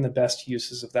creating the best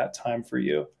uses of that time for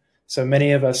you. So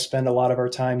many of us spend a lot of our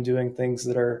time doing things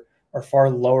that are far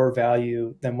lower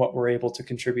value than what we're able to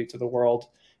contribute to the world.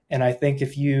 And I think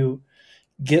if you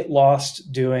get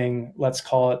lost doing, let's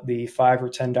call it the $5 or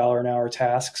 $10 an hour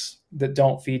tasks that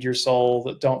don't feed your soul,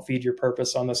 that don't feed your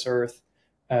purpose on this earth,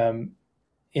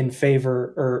 in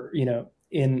favor, or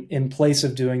in place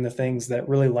of doing the things that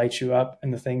really light you up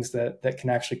and the things that can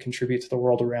actually contribute to the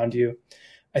world around you,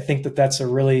 I think that's a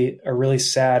really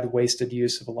sad, wasted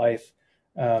use of a life.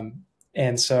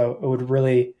 And so it would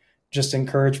really just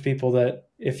encourage people that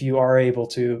if you are able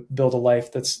to build a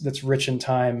life that's rich in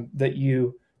time, that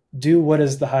you do what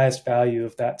is the highest value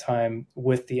of that time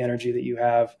with the energy that you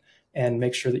have, and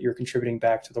make sure that you're contributing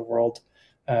back to the world.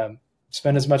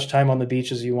 Spend as much time on the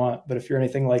beach as you want, but if you're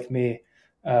anything like me,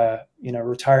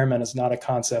 retirement is not a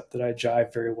concept that I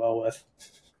jive very well with.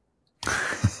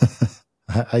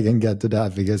 I can get to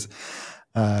that, because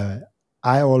I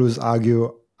always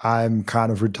argue I'm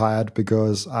kind of retired,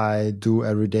 because I do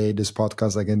every day this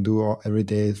podcast. I can do every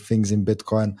day things in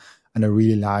Bitcoin, and I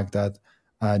really like that.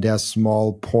 There are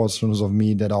small portions of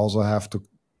me that also have to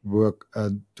work,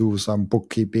 do some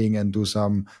bookkeeping and do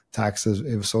some taxes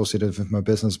associated with my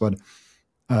business. But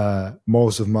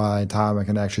most of my time I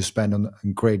can actually spend on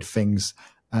great things.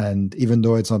 And even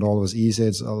though it's not always easy,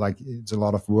 it's a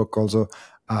lot of work also.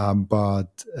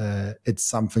 But it's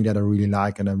something that I really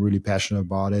like, and I'm really passionate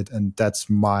about it. And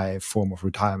that's my form of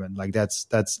retirement. Like that's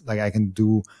like I can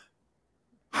do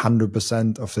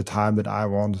 100% of the time that I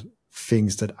want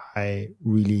things that I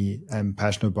really am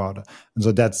passionate about. And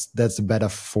so that's a better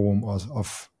form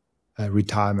of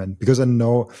retirement, because I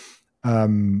know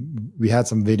we had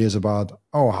some videos about,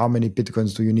 how many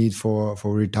Bitcoins do you need for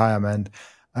retirement?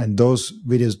 And those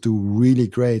videos do really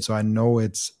great. So I know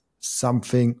it's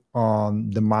something on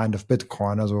the mind of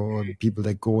Bitcoiners or people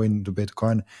that go into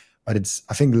Bitcoin, but it's,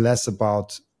 I think, less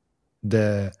about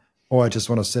I just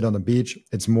want to sit on the beach.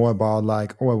 It's more about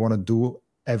like, I want to do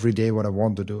every day what I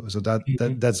want to do. So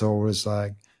that's always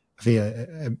like, I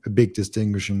think a big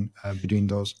distinction between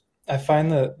those. I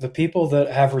find that the people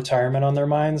that have retirement on their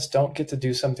minds don't get to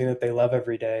do something that they love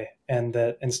every day, and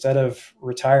that instead of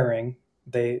retiring,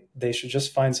 they should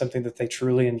just find something that they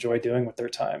truly enjoy doing with their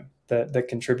time that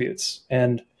contributes.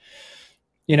 And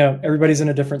everybody's in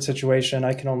a different situation.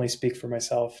 I can only speak for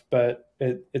myself, but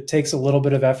it takes a little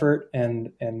bit of effort,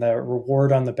 and the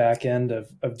reward on the back end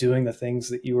of doing the things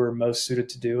that you are most suited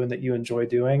to do and that you enjoy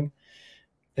doing,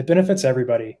 it benefits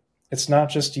everybody. It's not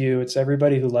just you, it's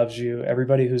everybody who loves you,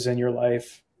 everybody who's in your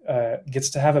life gets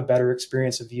to have a better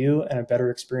experience of you and a better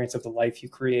experience of the life you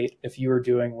create if you are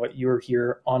doing what you are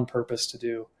here on purpose to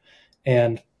do.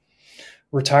 And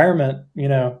retirement,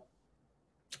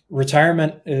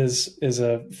 retirement is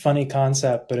a funny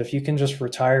concept, but if you can just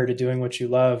retire to doing what you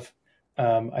love,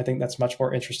 I think that's much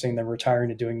more interesting than retiring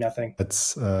to doing nothing.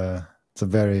 It's a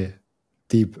very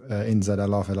deep insight. I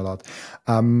love it a lot.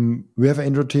 We have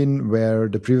an routine where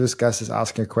the previous guest is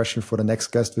asking a question for the next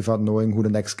guest without knowing who the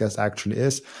next guest actually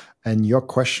is. And your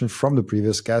question from the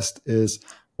previous guest is,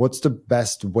 what's the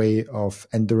best way of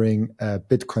entering a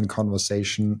Bitcoin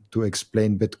conversation to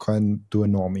explain Bitcoin to a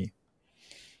normie?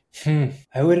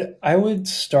 I would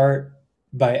start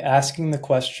by asking the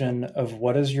question of,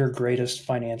 what is your greatest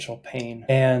financial pain?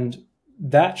 And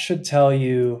that should tell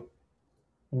you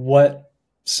what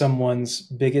someone's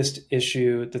biggest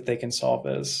issue that they can solve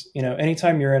is.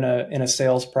 Anytime you're in a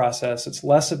sales process, it's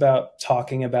less about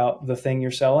talking about the thing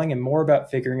you're selling and more about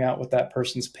figuring out what that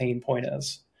person's pain point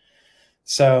is.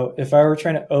 So if I were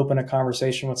trying to open a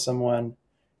conversation with someone,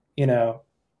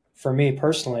 for me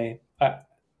personally,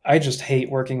 I just hate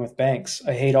working with banks.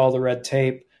 I hate all the red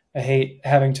tape. I hate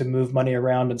having to move money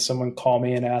around and someone call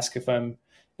me and ask if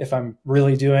I'm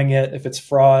really doing it, if it's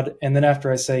fraud. And then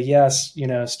after I say yes,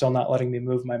 still not letting me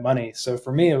move my money. So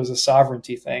for me, it was a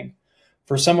sovereignty thing.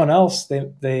 For someone else,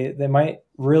 they might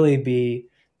really be,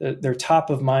 their top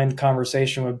of mind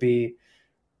conversation would be,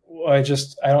 I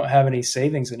don't have any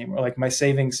savings anymore. Like my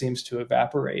savings seems to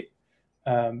evaporate.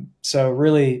 So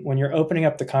really, when you're opening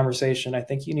up the conversation, I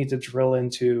think you need to drill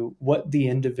into what the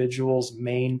individual's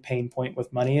main pain point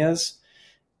with money is.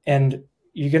 And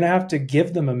you're going to have to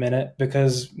give them a minute,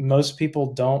 because most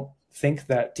people don't think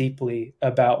that deeply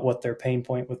about what their pain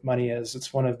point with money is.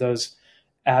 It's one of those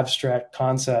abstract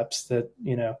concepts that,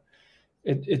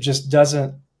 it just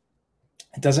doesn't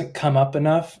come up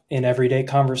enough in everyday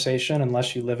conversation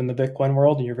unless you live in the Bitcoin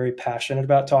world and you're very passionate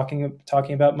about talking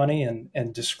about money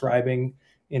and describing,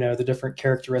 the different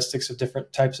characteristics of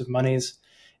different types of monies.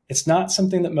 It's not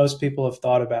something that most people have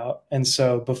thought about. And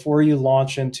so before you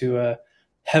launch into a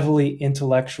heavily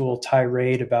intellectual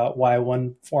tirade about why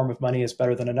one form of money is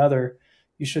better than another,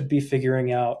 you should be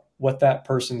figuring out what that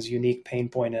person's unique pain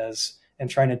point is and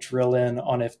trying to drill in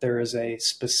on if there is a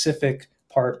specific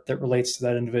part that relates to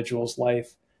that individual's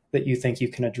life that you think you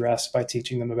can address by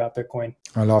teaching them about Bitcoin.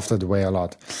 I love that way a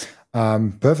lot.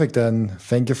 Perfect. Then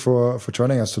thank you for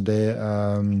joining us today.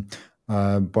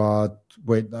 But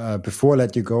wait, before I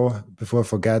let you go, before I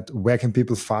forget, where can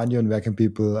people find you and where can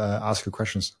people ask you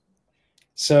questions?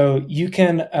 So you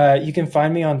can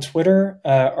find me on Twitter.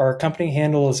 Our company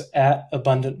handle is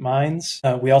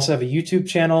 @AbundantMinds. We also have a YouTube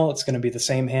channel. It's going to be the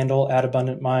same handle,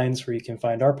 @AbundantMinds, where you can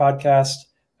find our podcast.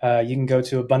 You can go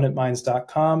to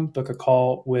abundantminds.com, book a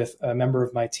call with a member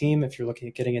of my team if you're looking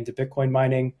at getting into Bitcoin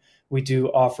mining. We do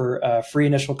offer free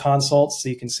initial consults so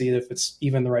you can see if it's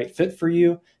even the right fit for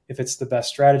you, if it's the best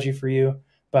strategy for you.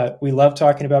 But we love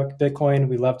talking about Bitcoin.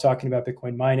 We love talking about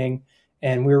Bitcoin mining.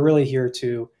 And we're really here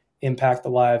to impact the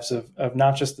lives of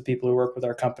not just the people who work with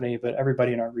our company, but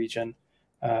everybody in our region.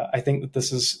 I think that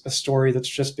this is a story that's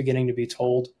just beginning to be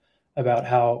told about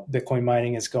how Bitcoin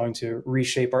mining is going to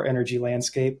reshape our energy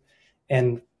landscape.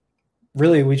 And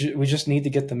really, we just need to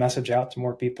get the message out to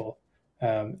more people,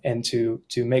 and to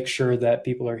make sure that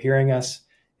people are hearing us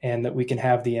and that we can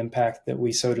have the impact that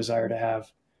we so desire to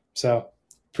have. So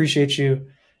appreciate you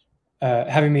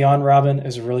having me on, Robin. It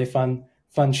was a really fun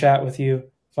chat with you,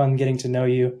 fun getting to know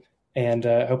you, and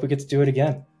hope we get to do it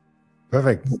again.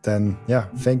 Perfect. Then, yeah,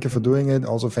 thank you for doing it.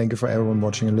 Also, thank you for everyone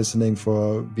watching and listening,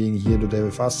 for being here today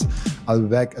with us. I'll be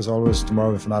back, as always,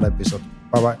 tomorrow with another episode.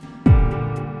 Bye-bye.